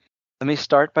there. Let me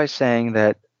start by saying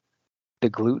that the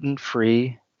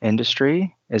gluten-free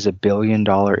industry is $1 billion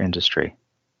industry.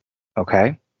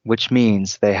 Okay. Which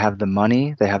means they have the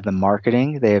money, they have the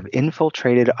marketing, they have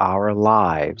infiltrated our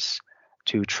lives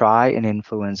to try and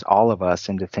influence all of us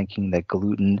into thinking that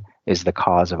gluten is the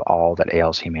cause of all that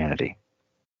ails humanity.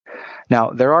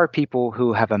 Now, there are people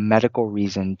who have a medical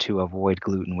reason to avoid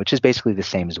gluten, which is basically the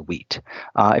same as wheat.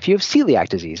 If you have celiac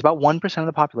disease, about 1% of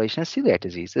the population has celiac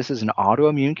disease. This is an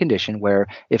autoimmune condition where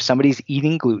if somebody's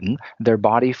eating gluten, their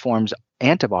body forms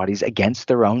antibodies against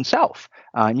their own self.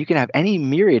 And you can have any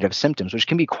myriad of symptoms, which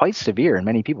can be quite severe in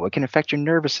many people. It can affect your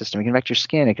nervous system, it can affect your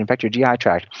skin, it can affect your GI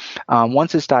tract.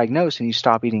 Once it's diagnosed and you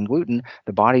stop eating gluten,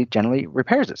 the body generally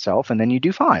repairs itself, and then you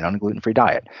do fine on a gluten-free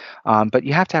diet. But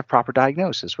you have to have proper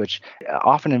diagnosis, which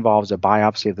often involves a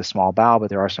biopsy of the small bowel,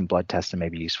 but there are some blood tests that may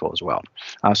be useful as well.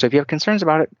 So if you have concerns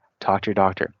about it, talk to your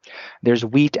doctor. There's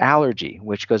wheat allergy,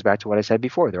 which goes back to what I said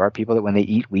before. There are people that when they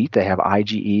eat wheat, they have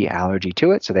IgE allergy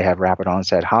to it. So they have rapid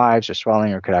onset hives or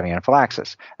swelling or could have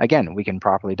anaphylaxis. Again, we can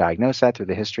properly diagnose that through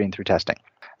the history and through testing.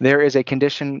 There is a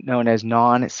condition known as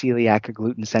non-celiac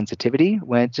gluten sensitivity,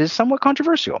 which is somewhat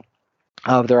controversial.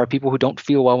 There are people who don't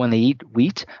feel well when they eat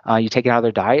wheat. You take it out of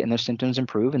their diet and their symptoms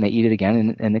improve and they eat it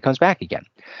again and it comes back again.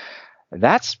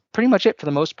 That's pretty much it for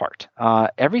the most part.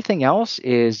 Everything else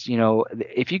is,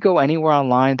 if you go anywhere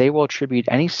online, they will attribute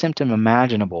any symptom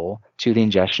imaginable to the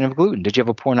ingestion of gluten. Did you have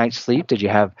a poor night's sleep? Did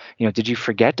you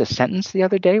forget a sentence the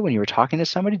other day when you were talking to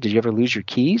somebody? Did you ever lose your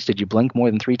keys? Did you blink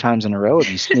more than 3 times in a row? Have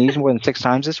you sneezed more than 6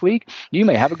 times this week? You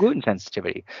may have a gluten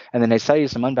sensitivity. And then they sell you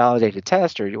some unvalidated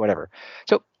test or whatever.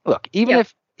 So look, even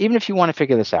if you want to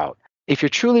figure this out, if you're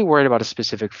truly worried about a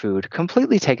specific food,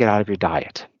 completely take it out of your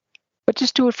diet. But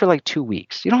just do it for like 2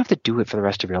 weeks. You don't have to do it for the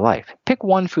rest of your life. Pick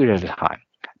one food at a time.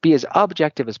 Be as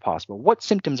objective as possible. What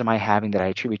symptoms am I having that I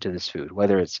attribute to this food,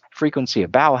 whether it's frequency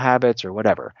of bowel habits or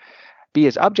whatever? Be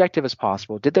as objective as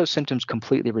possible. Did those symptoms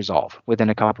completely resolve within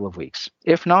a couple of weeks?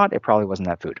 If not, it probably wasn't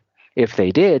that food. If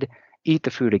they did, eat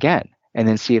the food again and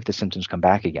then see if the symptoms come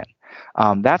back again.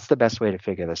 That's the best way to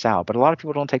figure this out. But a lot of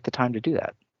people don't take the time to do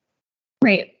that.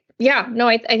 Right. Yeah, no,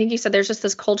 I think you said there's just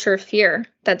this culture of fear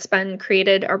that's been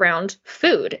created around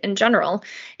food in general.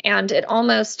 And it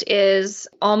almost is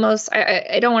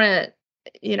I don't want to,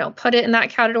 put it in that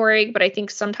category, but I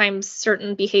think sometimes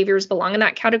certain behaviors belong in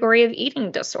that category of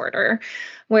eating disorder,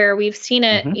 where we've seen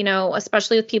it,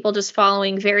 especially with people just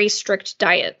following very strict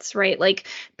diets, right? Like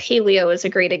paleo is a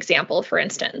great example, for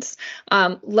instance.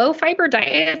 Low fiber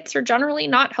diets are generally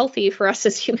not healthy for us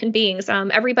as human beings.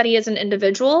 Everybody is an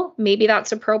individual. Maybe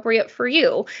that's appropriate for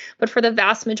you, but for the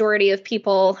vast majority of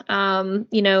people,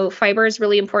 fiber is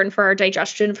really important for our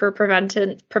digestion, for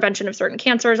prevention of certain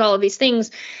cancers, all of these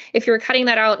things. If you're cutting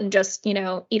that out and just,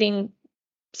 eating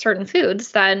certain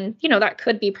foods, then, that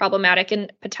could be problematic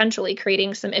and potentially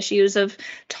creating some issues of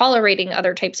tolerating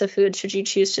other types of foods should you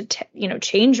choose to,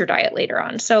 change your diet later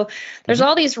on. So there's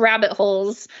all these rabbit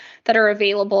holes that are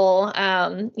available,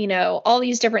 all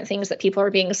these different things that people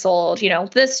are being sold,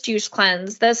 this juice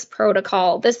cleanse, this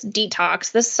protocol, this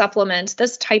detox, this supplement,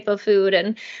 this type of food.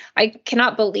 And I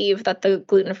cannot believe that the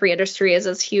gluten-free industry is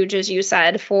as huge as you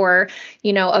said for,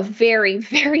 a very,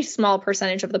 very small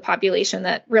percentage of the population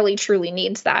that really truly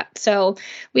needs that. So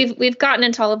we've gotten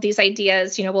into all of these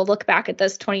ideas, we'll look back at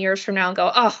this 20 years from now and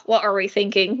go, oh, what are we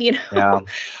thinking? Yeah.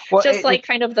 Well, just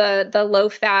kind of the low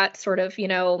fat sort of,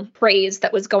 craze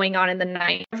that was going on in the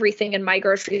 90s. Everything in my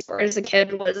grocery store as a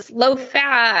kid was low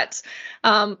fat.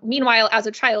 Meanwhile, as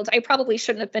a child, I probably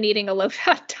shouldn't have been eating a low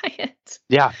fat diet.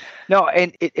 Yeah, no,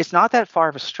 and it's not that far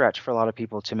of a stretch for a lot of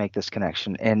people to make this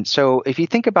connection. And so if you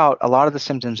think about a lot of the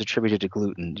symptoms attributed to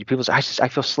gluten, people say, I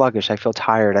feel sluggish, I feel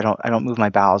tired, I don't move my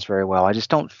bowels very well, I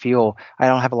don't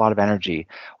have a lot of energy.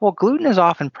 Well, gluten is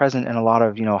often present in a lot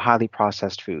of, highly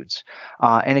processed foods.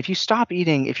 And if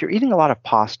you're eating a lot of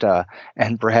pasta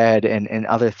and bread and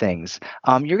other things,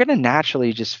 you're going to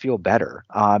naturally just feel better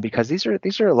because these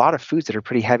are a lot of foods that are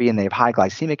pretty heavy and they have high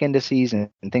glycemic indices and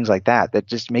things like that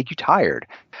just make you tired.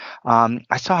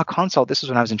 I saw a consult. This was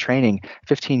when I was in training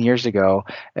 15 years ago.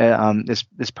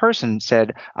 This person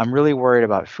said, "I'm really worried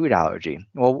about food allergy."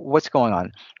 Well, what's going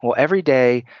on? Well, every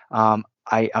day I'm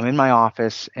in my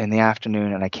office in the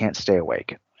afternoon and I can't stay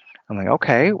awake. I'm like,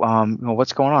 okay,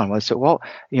 what's going on? Well, I said, what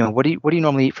do you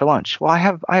normally eat for lunch? Well, I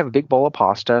have a big bowl of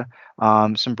pasta,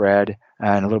 some bread,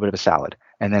 and a little bit of a salad,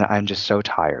 and then I'm just so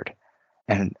tired.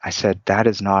 And I said, that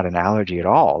is not an allergy at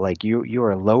all. Like you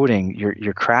are loading,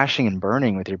 you're crashing and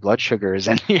burning with your blood sugars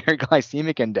and your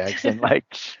glycemic index. And like,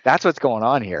 that's what's going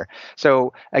on here.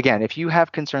 So again, if you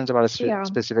have concerns about a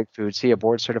specific food, see a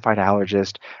board certified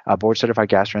allergist, a board certified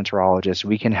gastroenterologist.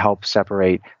 We can help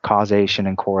separate causation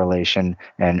and correlation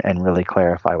and really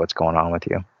clarify what's going on with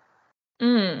you.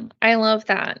 I love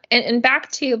that. And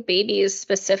back to babies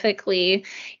specifically,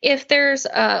 if there's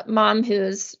a mom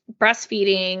who's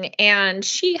breastfeeding and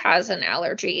she has an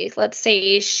allergy, let's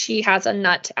say she has a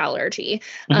nut allergy,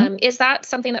 is that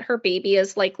something that her baby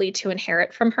is likely to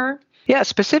inherit from her? Yeah,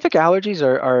 specific allergies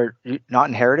are not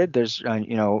inherited. There's,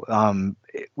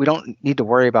 we don't need to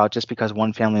worry about just because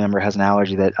one family member has an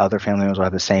allergy that other family members will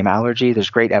have the same allergy. There's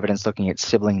great evidence looking at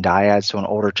sibling dyads. So an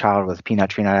older child with a peanut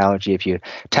tree nut allergy, if you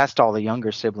test all the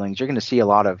younger siblings, you're going to see a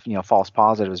lot of false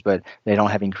positives, but they don't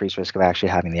have increased risk of actually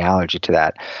having the allergy to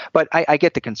that. But I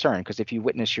get the concern because if you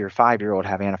witness your 5-year-old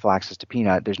have anaphylaxis to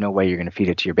peanut, there's no way you're going to feed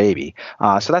it to your baby.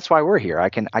 So that's why we're here. I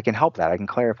can help that. I can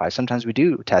clarify. Sometimes we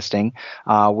do testing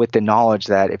with the knowledge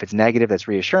that if it's negative, that's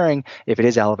reassuring. If it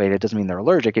is elevated, it doesn't mean they're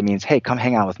allergic. It means, hey, come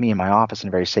hang out with me in my office in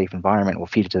a very safe environment. We'll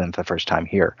feed it to them for the first time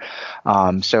here.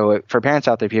 So for parents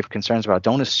out there, if you have concerns about it,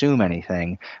 don't assume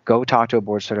anything. Go talk to a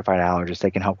board certified allergist.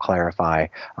 They can help clarify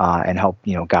and help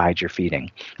guide your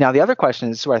feeding. Now, the other question,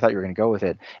 this is where I thought you were going to go with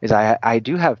it, is I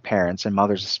do have parents and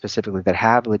mothers specifically that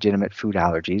have legitimate food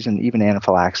allergies and even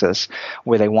anaphylaxis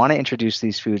where they want to introduce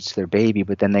these foods to their baby,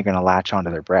 but then they're going to latch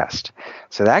onto their breast.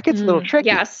 So that gets a little tricky.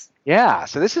 Yes. Yeah,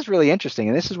 so this is really interesting,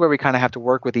 and this is where we kind of have to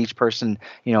work with each person,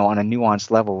 on a nuanced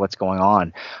level, what's going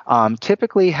on.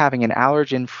 Typically, having an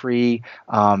allergen-free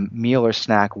meal or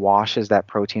snack washes that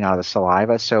protein out of the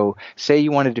saliva. So say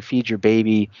you wanted to feed your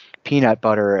baby peanut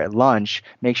butter at lunch,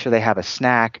 make sure they have a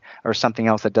snack or something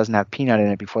else that doesn't have peanut in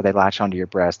it before they latch onto your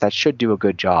breast. That should do a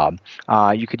good job.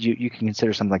 You can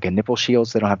consider something like a nipple shield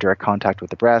so they don't have direct contact with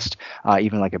the breast,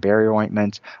 even like a barrier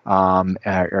ointment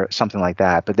or something like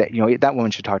that. But that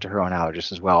woman should talk to her own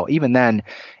allergist as well. Even then,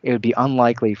 it would be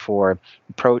unlikely for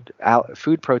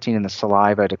food protein in the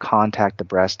saliva to contact the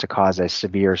breast to cause a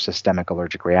severe systemic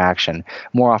allergic reaction.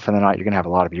 More often than not, you're going to have a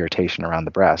lot of irritation around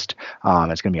the breast.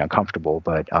 It's going to be uncomfortable,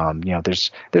 but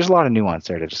there's a lot of nuance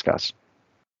there to discuss.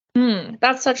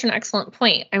 That's such an excellent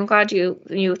point. I'm glad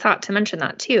you thought to mention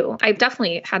that too. I've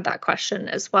definitely had that question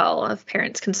as well of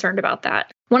parents concerned about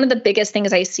that. One of the biggest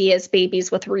things I see is babies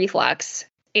with reflux,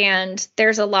 and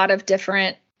there's a lot of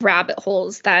different rabbit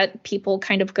holes that people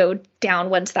kind of go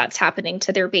down once that's happening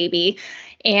to their baby.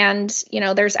 And,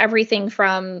 there's everything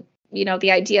from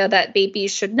the idea that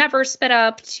babies should never spit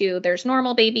up to there's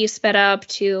normal baby spit up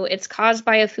to it's caused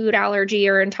by a food allergy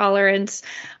or intolerance.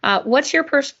 What's your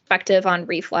perspective on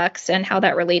reflux and how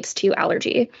that relates to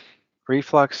allergy?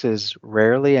 Reflux is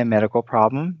rarely a medical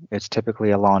problem. It's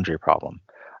typically a laundry problem.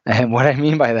 And what I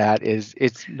mean by that is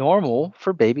it's normal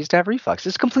for babies to have reflux.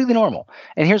 It's completely normal.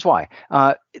 And here's why.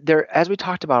 As we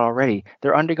talked about already,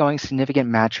 they're undergoing significant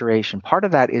maturation. Part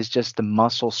of that is just the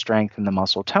muscle strength and the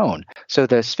muscle tone. So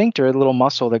the sphincter, the little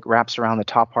muscle that wraps around the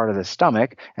top part of the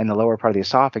stomach and the lower part of the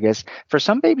esophagus, for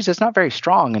some babies, it's not very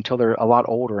strong until they're a lot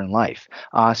older in life.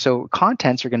 So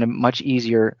contents are going to much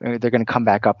easier. They're going to come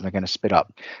back up and they're going to spit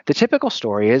up. The typical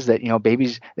story is that,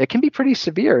 babies, it can be pretty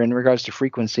severe in regards to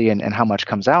frequency and how much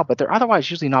comes out, but they're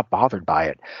otherwise usually not bothered by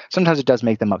it. Sometimes it does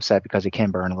make them upset because it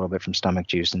can burn a little bit from stomach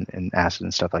juice and acid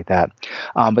and stuff like that.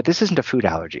 But this isn't a food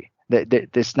allergy.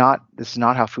 This is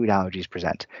not how food allergies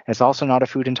present. It's also not a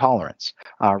food intolerance.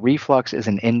 Reflux is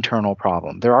an internal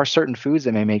problem. There are certain foods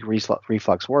that may make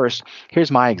reflux worse.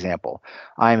 Here's my example.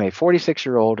 I'm a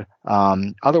 46-year-old,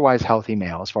 otherwise healthy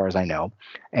male as far as I know.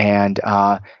 And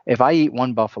if I eat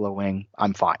one buffalo wing,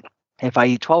 I'm fine. If I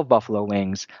eat 12 buffalo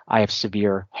wings, I have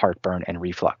severe heartburn and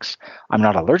reflux. I'm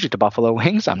not allergic to buffalo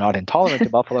wings. I'm not intolerant to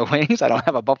buffalo wings. I don't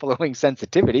have a buffalo wing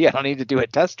sensitivity. I don't need to do a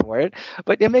test for it.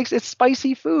 But it's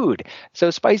spicy food.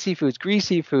 So spicy foods,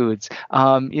 greasy foods,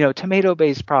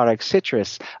 tomato-based products,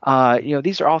 citrus.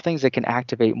 These are all things that can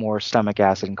activate more stomach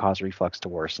acid and cause reflux to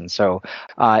worsen. So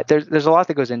there's a lot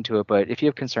that goes into it. But if you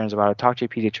have concerns about it, talk to your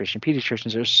pediatrician.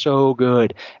 Pediatricians are so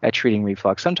good at treating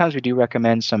reflux. Sometimes we do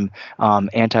recommend some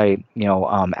acid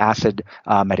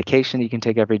medication that you can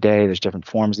take every day. There's different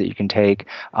forms that you can take.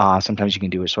 Sometimes you can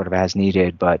do it sort of as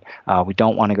needed, but we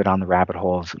don't want to go down the rabbit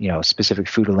hole of specific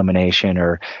food elimination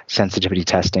or sensitivity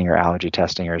testing or allergy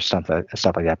testing or stuff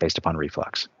like that based upon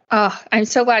reflux. Oh, I'm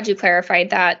so glad you clarified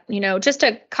that. Just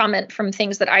a comment from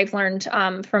things that I've learned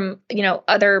from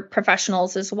other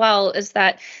professionals as well is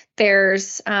that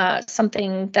there's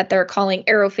something that they're calling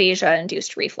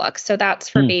aerophagia-induced reflux. So that's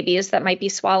for babies that might be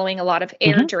swallowing a lot of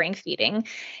air during feeding.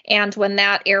 And when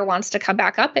that air wants to come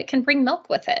back up, it can bring milk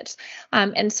with it.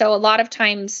 And so a lot of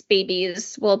times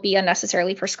babies will be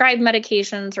unnecessarily prescribed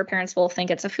medications or parents will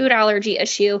think it's a food allergy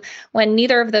issue when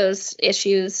neither of those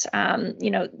issues,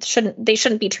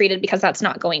 shouldn't be treated because that's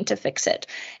not going to fix it.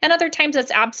 And other times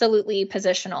it's absolutely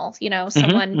positional.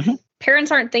 Someone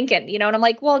parents aren't thinking, and I'm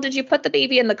like, well, did you put the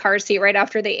baby in the car seat right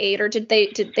after they ate, or did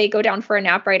they go down for a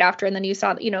nap right after? And then you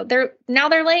saw, they're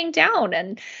laying down,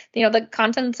 and, the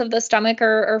contents of the stomach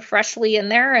are freshly in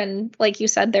there. And like you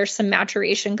said, there's some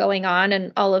maturation going on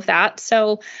and all of that.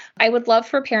 So I would love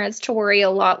for parents to worry a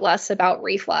lot less about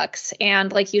reflux.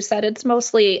 And like you said, it's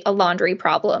mostly a laundry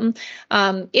problem.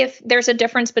 If there's a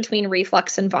difference between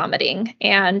reflux and vomiting,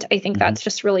 and I think that's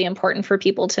just really important for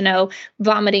people to know.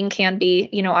 Vomiting can be,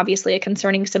 obviously a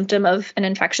concerning symptom of an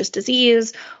infectious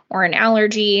disease or an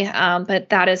allergy, but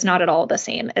that is not at all the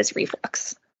same as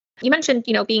reflux. You mentioned,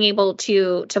 being able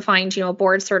to find, a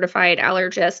board certified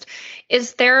allergist.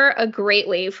 Is there a great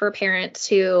way for parents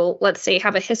to, let's say,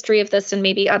 have a history of this and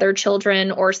maybe other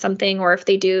children or something, or if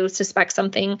they do suspect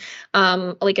something,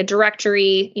 like a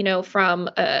directory, from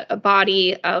a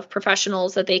body of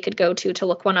professionals that they could go to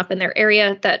look one up in their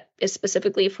area that is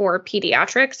specifically for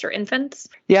pediatrics or infants?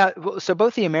 Yeah, so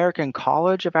both the American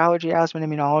College of Allergy, Asthma,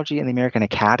 and Immunology and the American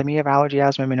Academy of Allergy,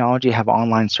 Asthma, and Immunology have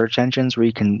online search engines where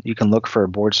you can look for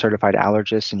board certified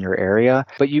allergists in your area.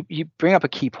 But you bring up a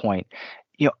key point.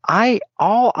 I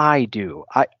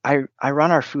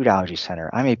run our food allergy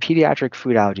center. I'm a pediatric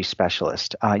food allergy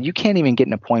specialist. You can't even get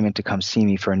an appointment to come see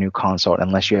me for a new consult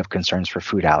unless you have concerns for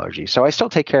food allergy. So I still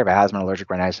take care of asthma,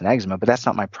 allergic rhinitis, and eczema, but that's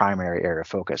not my primary area of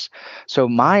focus. So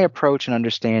my approach and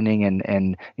understanding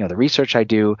and the research I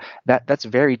do, that's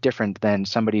very different than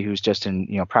somebody who's just in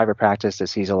private practice that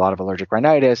sees a lot of allergic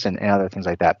rhinitis and other things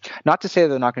like that. Not to say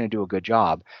they're not going to do a good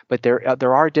job, but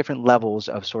there are different levels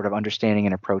of sort of understanding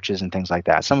and approaches and things like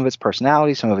that. Some of it's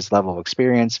personality, some of it's level of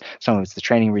experience, some of it's the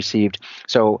training received.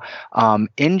 So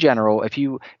in general, if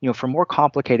for more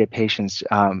complicated patients,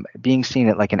 being seen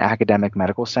at like an academic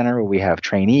medical center where we have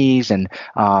trainees and,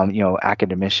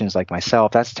 academicians like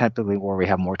myself, that's typically where we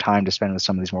have more time to spend with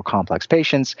some of these more complex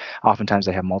patients. Oftentimes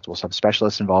they have multiple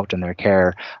subspecialists involved in their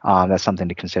care. That's something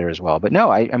to consider as well. But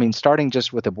no, I mean, starting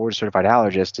just with a board certified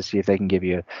allergist to see if they can give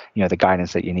you, the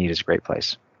guidance that you need is a great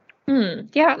place.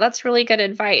 Yeah, that's really good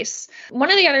advice.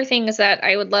 One of the other things that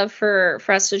I would love for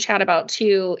us to chat about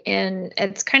too, and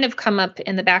it's kind of come up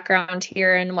in the background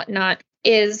here and whatnot,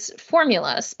 is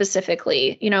formula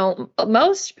specifically.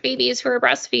 Most babies who are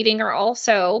breastfeeding are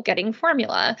also getting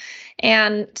formula.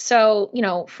 And so,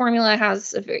 formula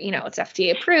has, it's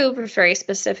FDA approved with very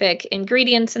specific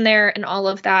ingredients in there and all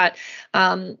of that.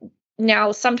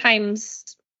 Now,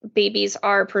 sometimes babies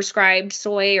are prescribed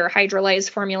soy or hydrolyzed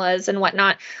formulas and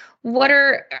whatnot. What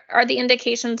are the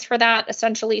indications for that?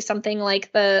 Essentially something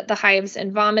like the hives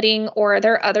and vomiting, or are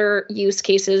there other use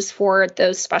cases for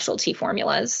those specialty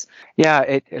formulas? Yeah,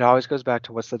 it always goes back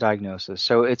to what's the diagnosis.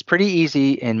 So it's pretty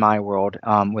easy in my world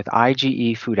with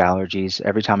IgE food allergies.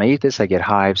 Every time I eat this, I get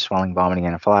hives, swelling, vomiting,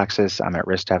 anaphylaxis. I'm at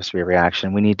risk to have severe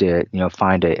reaction. We need to,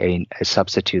 find a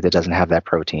substitute that doesn't have that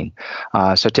protein.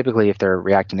 So typically, if they're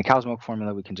reacting to cow's milk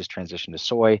formula, we can just transition to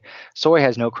soy. Soy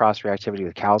has no cross reactivity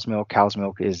with cow's milk. Cow's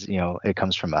milk is, it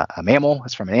comes from a mammal.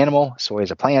 It's from an animal. Soy is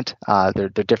a plant. They're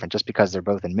different. Just because they're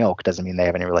both in milk doesn't mean they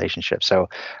have any relationship. So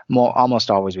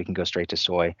almost always we can go straight to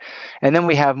soy. And then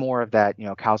we have more of that,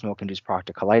 cow's milk-induced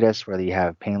proctocolitis, where you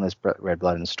have painless red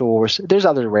blood in the stools. There's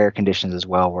other rare conditions as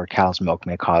well where cow's milk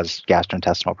may cause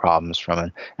gastrointestinal problems from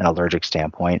an allergic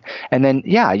standpoint. And then,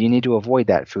 you need to avoid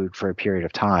that food for a period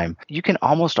of time. You can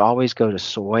almost always go to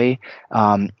soy.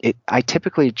 I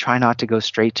typically try not to go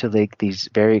straight to these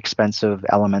very expensive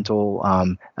elemental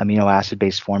amino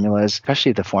acid-based formulas,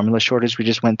 especially the formula shortage we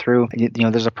just went through.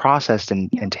 There's a process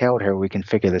entailed here where we can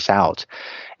figure this out.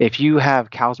 If you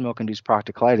have cow's milk-induced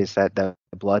proctocolitis, that the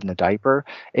blood in the diaper,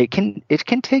 it can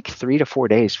take 3 to 4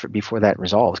 days before that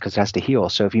resolves because it has to heal.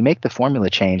 So if you make the formula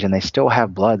change and they still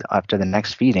have blood after the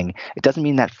next feeding, it doesn't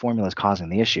mean that formula is causing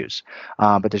the issues.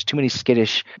 But there's too many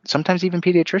skittish, sometimes even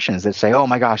pediatricians that say, oh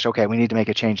my gosh, okay, we need to make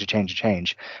a change.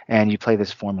 And you play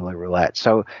this formula roulette.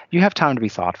 So you have time to be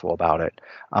thoughtful about it.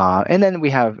 And then we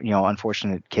have,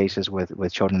 unfortunate cases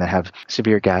with children that have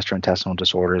severe gastrointestinal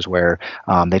disorders where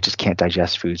they just can't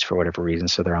digest foods for whatever reason.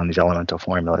 So they're on these elemental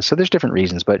formulas. So there's different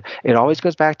reasons, but it always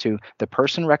goes back to the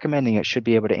person recommending it should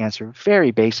be able to answer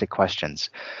very basic questions.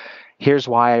 Here's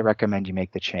why I recommend you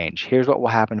make the change. Here's what will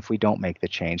happen if we don't make the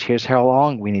change. Here's how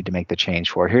long we need to make the change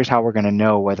for. Here's how we're going to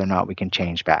know whether or not we can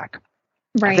change back.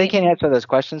 Right. If they can't answer those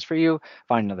questions for you,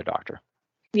 find another doctor.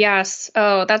 Yes.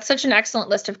 Oh, that's such an excellent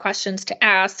list of questions to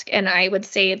ask. And I would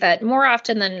say that more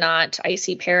often than not, I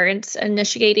see parents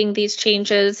initiating these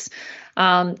changes.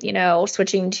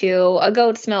 switching to a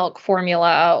goat's milk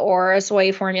formula or a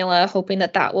soy formula, hoping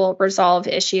that that will resolve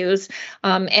issues.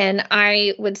 And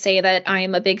I would say that I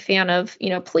am a big fan of,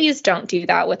 please don't do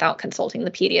that without consulting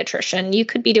the pediatrician. You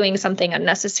could be doing something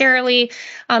unnecessarily.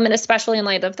 And especially in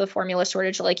light of the formula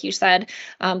shortage, like you said,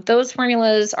 those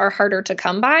formulas are harder to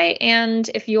come by. And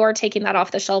if you are taking that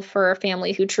off the shelf for a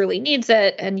family who truly needs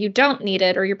it and you don't need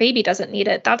it or your baby doesn't need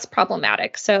it, that's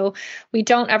problematic. So we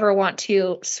don't ever want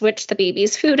to switch the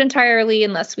baby's food entirely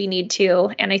unless we need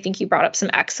to. And I think you brought up some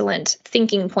excellent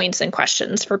thinking points and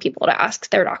questions for people to ask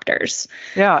their doctors.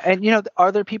 Yeah. And,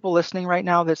 are there people listening right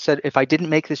now that said, if I didn't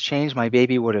make this change, my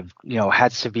baby would have,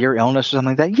 had severe illness or something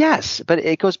like that? Yes. But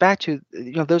it goes back to,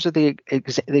 those are the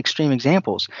extreme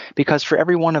examples, because for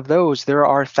every one of those, there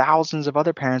are thousands of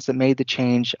other parents that made the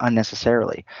change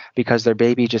unnecessarily because their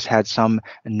baby just had some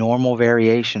normal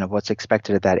variation of what's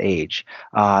expected at that age.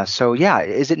 So yeah,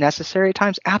 is it necessary at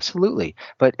times? Absolutely.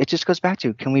 But it just goes back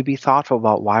to, can we be thoughtful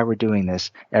about why we're doing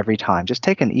this every time? Just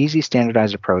take an easy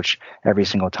standardized approach every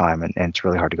single time, and it's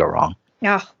really hard to go wrong.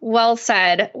 Yeah, well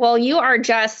said. Well, you are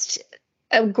just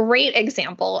a great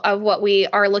example of what we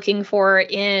are looking for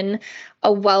in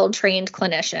a well-trained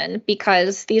clinician,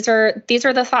 because these are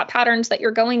the thought patterns that you're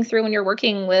going through when you're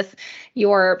working with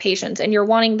your patients, and you're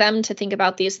wanting them to think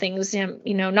about these things,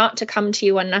 not to come to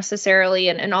you unnecessarily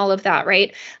and all of that,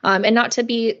 right? And not to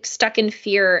be stuck in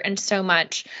fear and so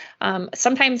much.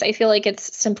 Sometimes I feel like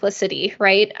it's simplicity,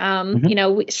 right?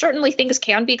 Certainly things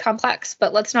can be complex,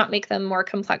 but let's not make them more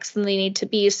complex than they need to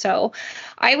be. So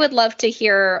I would love to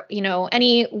hear,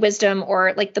 any wisdom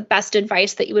or like the best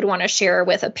advice that you would want to share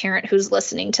with a parent who's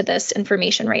listening to this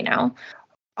information right now.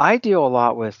 I deal a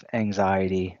lot with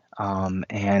anxiety,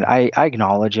 and I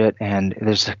acknowledge it. And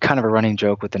there's kind of a running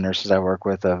joke with the nurses I work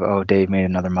with of, oh, Dave made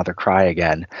another mother cry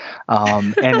again.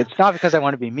 And it's not because I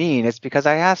want to be mean. It's because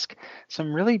I ask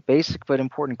some really basic but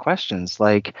important questions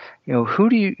like, who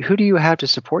do you have to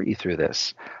support you through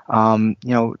this? Do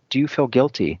you feel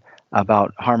guilty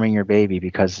about harming your baby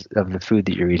because of the food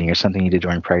that you're eating or something you did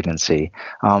during pregnancy?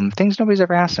 Things nobody's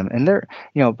ever asked them. And they're,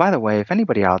 by the way, if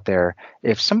anybody out there,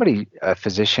 if somebody, a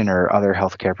physician or other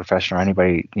healthcare professional or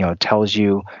anybody, tells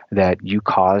you that you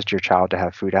caused your child to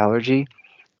have food allergy,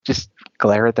 just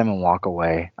glare at them and walk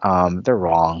away. They're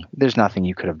wrong. There's nothing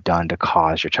you could have done to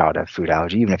cause your child to have food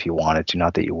allergy, even if you wanted to,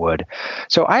 not that you would.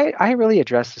 So I really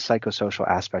address the psychosocial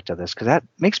aspect of this because that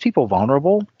makes people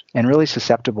vulnerable and really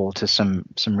susceptible to some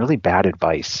really bad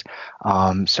advice.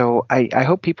 So I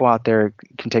hope people out there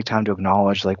can take time to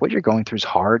acknowledge like what you're going through is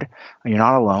hard. You're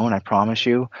not alone, I promise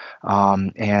you.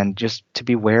 And just to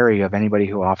be wary of anybody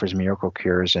who offers miracle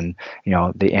cures and,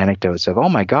 the anecdotes of, oh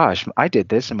my gosh, I did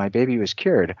this and my baby was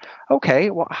cured. Okay,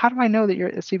 well, how do I know that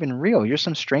it's even real? You're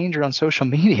some stranger on social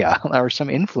media or some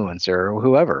influencer or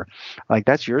whoever. Like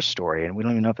that's your story and we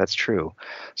don't even know if that's true.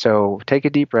 So take a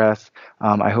deep breath.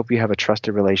 I hope you have a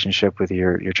trusted relationship with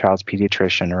your child's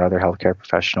pediatrician or other healthcare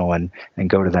professional and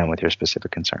go to them with your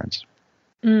specific concerns.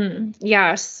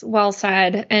 Yes, well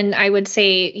said. And I would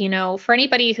say, for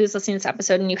anybody who's listening to this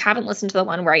episode and you haven't listened to the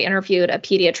one where I interviewed a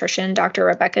pediatrician, Dr.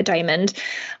 Rebecca Diamond,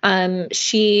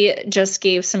 she just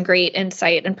gave some great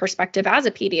insight and perspective as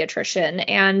a pediatrician.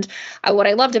 And what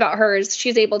I loved about her is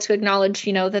she's able to acknowledge,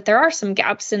 that there are some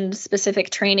gaps in specific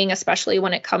training, especially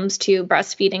when it comes to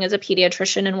breastfeeding as a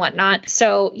pediatrician and whatnot.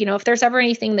 So, if there's ever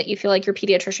anything that you feel like your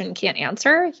pediatrician can't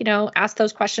answer, ask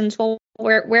those questions. Well,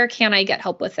 where can I get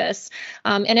help with this?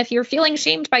 And if you're feeling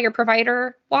shamed by your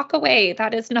provider, walk away.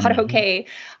 That is not okay.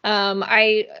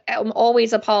 I am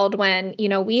always appalled when,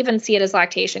 we even see it as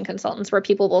lactation consultants where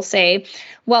people will say,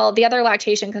 well, the other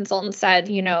lactation consultant said,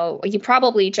 you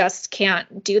probably just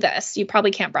can't do this. You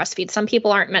probably can't breastfeed. Some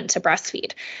people aren't meant to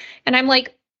breastfeed. And I'm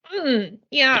like,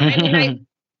 yeah, I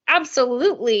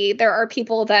absolutely, there are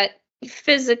people that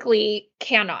physically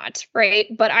cannot, right?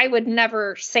 But I would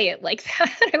never say it like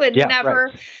that. I would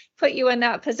never put you in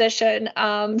that position.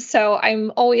 So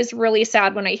I'm always really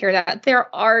sad when I hear that.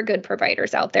 There are good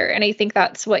providers out there, and I think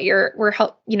that's what you're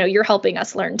helping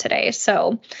us learn today.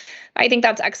 So I think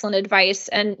that's excellent advice.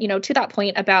 And, to that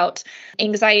point about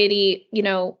anxiety,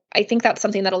 I think that's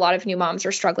something that a lot of new moms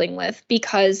are struggling with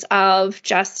because of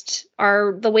just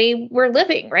the way we're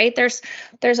living, right?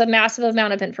 There's a massive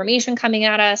amount of information coming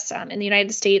at us. In the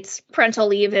United States, parental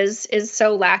leave is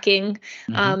so lacking.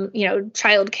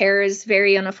 Childcare is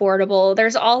very unaffordable.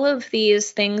 There's all of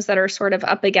these things that are sort of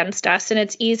up against us, and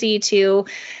it's easy to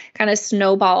kind of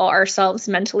snowball ourselves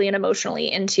mentally and emotionally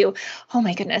into, oh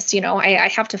my goodness, I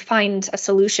have to find a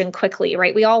solution quickly,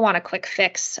 right? We all want a quick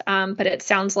fix, but it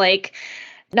sounds like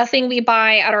nothing we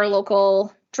buy at our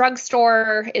local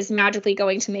drugstore is magically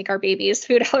going to make our babies'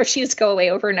 food allergies go away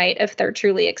overnight if they're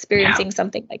truly experiencing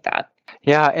something like that.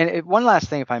 Yeah, and one last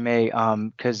thing, if I may,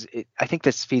 because I think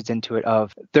this feeds into it.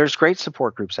 Of there's great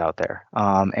support groups out there,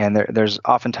 and there's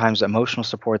oftentimes emotional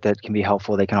support that can be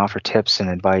helpful. They can offer tips and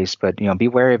advice, but be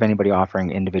wary of anybody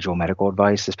offering individual medical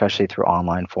advice, especially through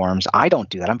online forums. I don't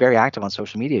do that. I'm very active on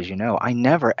social media, as you know. I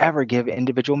never ever give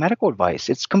individual medical advice.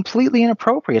 It's completely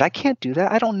inappropriate. I can't do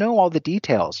that. I don't know all the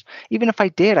details. Even if I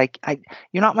did,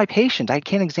 you're not my patient. I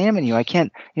can't examine you. I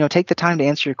can't take the time to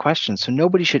answer your questions. So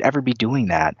nobody should ever be doing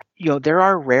that. There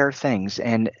are rare things,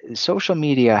 and social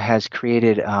media has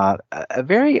created a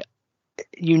very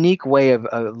unique way of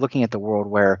looking at the world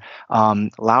where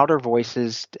louder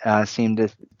voices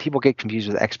people get confused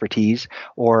with expertise,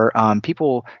 or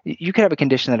you could have a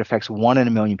condition that affects 1 in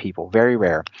a million people, very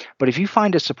rare. But if you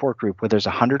find a support group where there's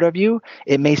 100 of you,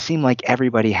 it may seem like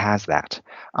everybody has that.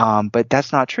 But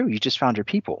that's not true. You just found your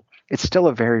people. It's still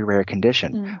a very rare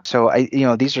condition. So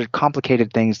these are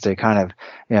complicated things to kind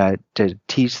of to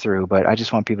tease through, but I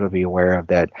just want people to be aware of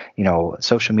that.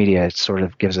 Social media sort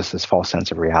of gives us this false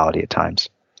sense of reality at times.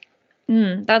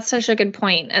 That's such a good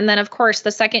point. And then, of course,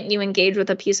 the second you engage with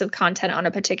a piece of content on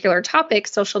a particular topic,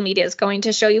 social media is going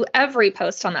to show you every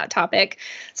post on that topic.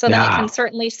 So then it can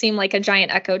certainly seem like a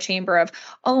giant echo chamber of,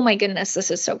 oh my goodness,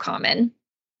 this is so common.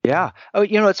 Yeah. Oh,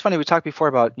 it's funny. We talked before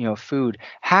about, food.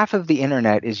 Half of the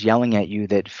internet is yelling at you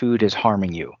that food is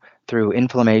harming you through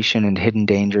inflammation and hidden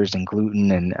dangers and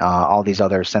gluten and all these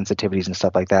other sensitivities and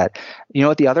stuff like that. You know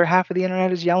what the other half of the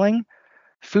internet is yelling?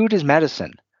 Food is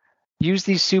medicine. Use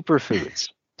these superfoods.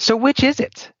 So which is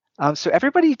it? So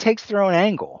everybody takes their own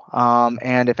angle.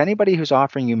 And if anybody who's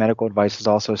offering you medical advice is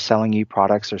also selling you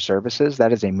products or services,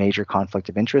 that is a major conflict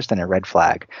of interest and a red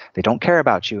flag. They don't care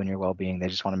about you and your well-being. They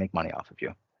just want to make money off of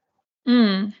you.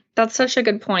 That's such a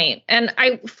good point. And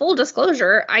full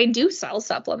disclosure, I do sell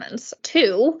supplements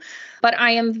too, but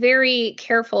I am very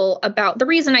careful about the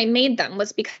reason I made them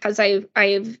was because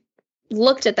I've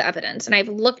looked at the evidence and I've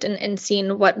looked and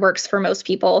seen what works for most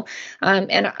people.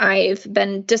 And I've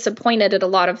been disappointed at a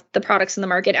lot of the products in the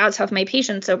market, as have my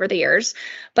patients over the years.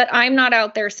 But I'm not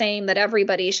out there saying that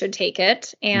everybody should take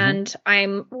it. And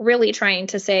I'm really trying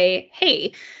to say,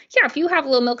 hey, if you have a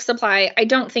low milk supply, I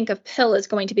don't think a pill is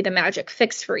going to be the magic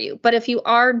fix for you. But if you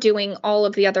are doing all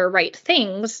of the other right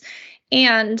things,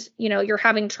 and, you're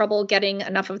having trouble getting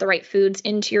enough of the right foods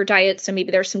into your diet, so maybe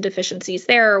there's some deficiencies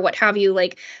there or what have you,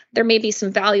 there may be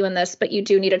some value in this, but you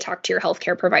do need to talk to your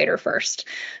healthcare provider first.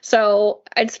 So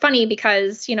it's funny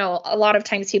because, a lot of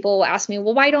times people will ask me,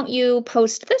 well, why don't you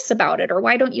post this about it? Or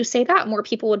why don't you say that more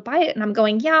people would buy it? And I'm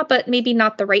going, yeah, but maybe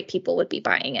not the right people would be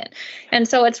buying it. And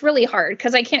so it's really hard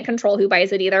because I can't control who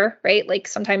buys it either, right?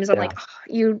 Sometimes I'm like,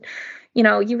 you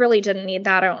really didn't need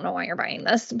that. I don't know why you're buying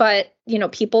this. But,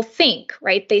 people think,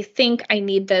 right? They think I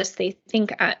need this. They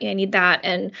think I need that.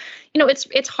 And,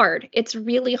 it's hard. It's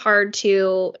really hard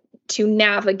to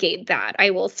navigate that, I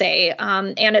will say.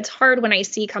 And it's hard when I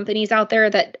see companies out there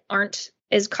that aren't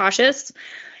as cautious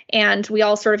and we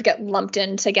all sort of get lumped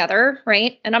in together,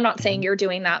 right? And I'm not saying you're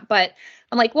doing that, but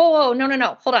I'm like, whoa,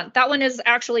 no, hold on. That one is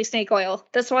actually snake oil.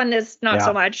 This one is not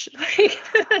so much.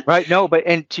 Right. No,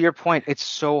 and to your point, it's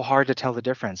so hard to tell the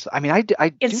difference. I mean, I do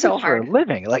it for a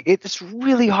living. It's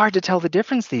really hard to tell the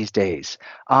difference these days.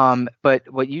 But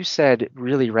what you said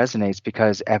really resonates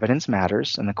because evidence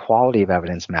matters and the quality of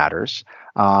evidence matters.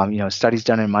 Studies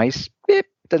done in mice,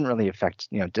 doesn't really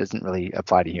doesn't really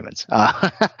apply to humans.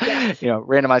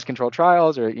 Randomized controlled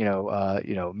trials or,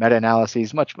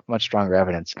 meta-analyses, much stronger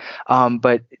evidence.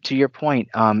 But to your point,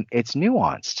 it's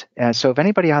nuanced. And so if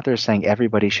anybody out there is saying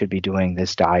everybody should be doing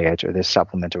this diet or this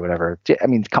supplement or whatever, I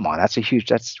mean, come on, that's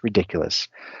ridiculous.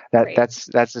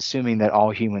 That's assuming that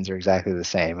all humans are exactly the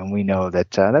same. And we know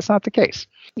that that's not the case.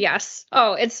 Yes.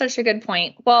 Oh, it's such a good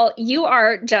point. Well, you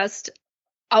are just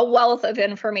a wealth of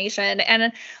information.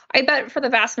 And I bet for the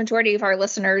vast majority of our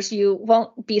listeners, you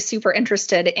won't be super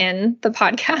interested in the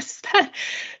podcast that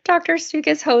Dr.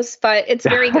 Stukus hosts, but it's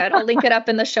very good. I'll link it up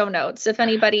in the show notes. If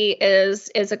anybody is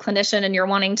a clinician and you're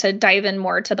wanting to dive in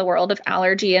more to the world of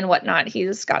allergy and whatnot,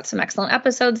 he's got some excellent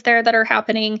episodes there that are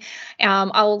happening.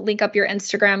 I'll link up your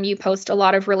Instagram. You post a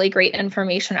lot of really great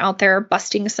information out there,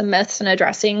 busting some myths and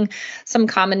addressing some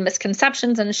common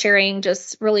misconceptions and sharing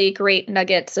just really great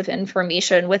nuggets of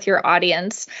information with your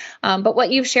audience. But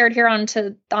what you've shared here on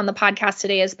the podcast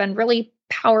today has been really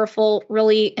powerful,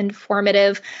 really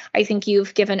informative. I think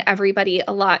you've given everybody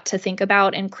a lot to think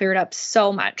about and cleared up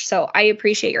so much. So I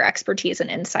appreciate your expertise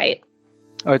and insight.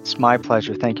 Oh, it's my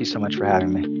pleasure. Thank you so much for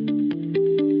having me.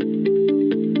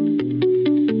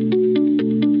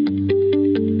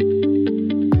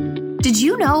 Did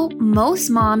you know most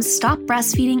moms stop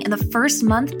breastfeeding in the first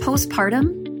month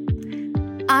postpartum?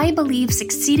 I believe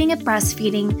succeeding at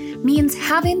breastfeeding means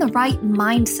having the right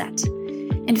mindset.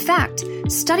 In fact,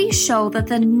 studies show that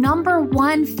the number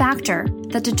one factor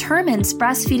that determines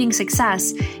breastfeeding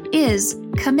success is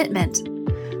commitment,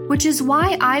 which is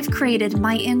why I've created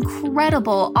my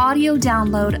incredible audio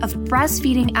download of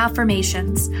breastfeeding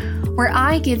affirmations, where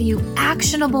I give you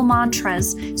actionable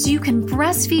mantras so you can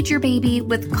breastfeed your baby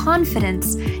with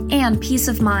confidence and peace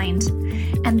of mind.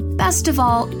 And best of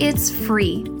all, it's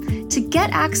free. To get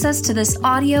access to this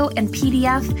audio and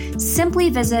PDF, simply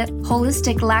visit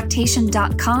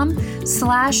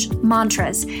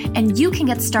holisticlactation.com/mantras, and you can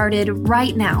get started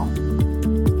right now.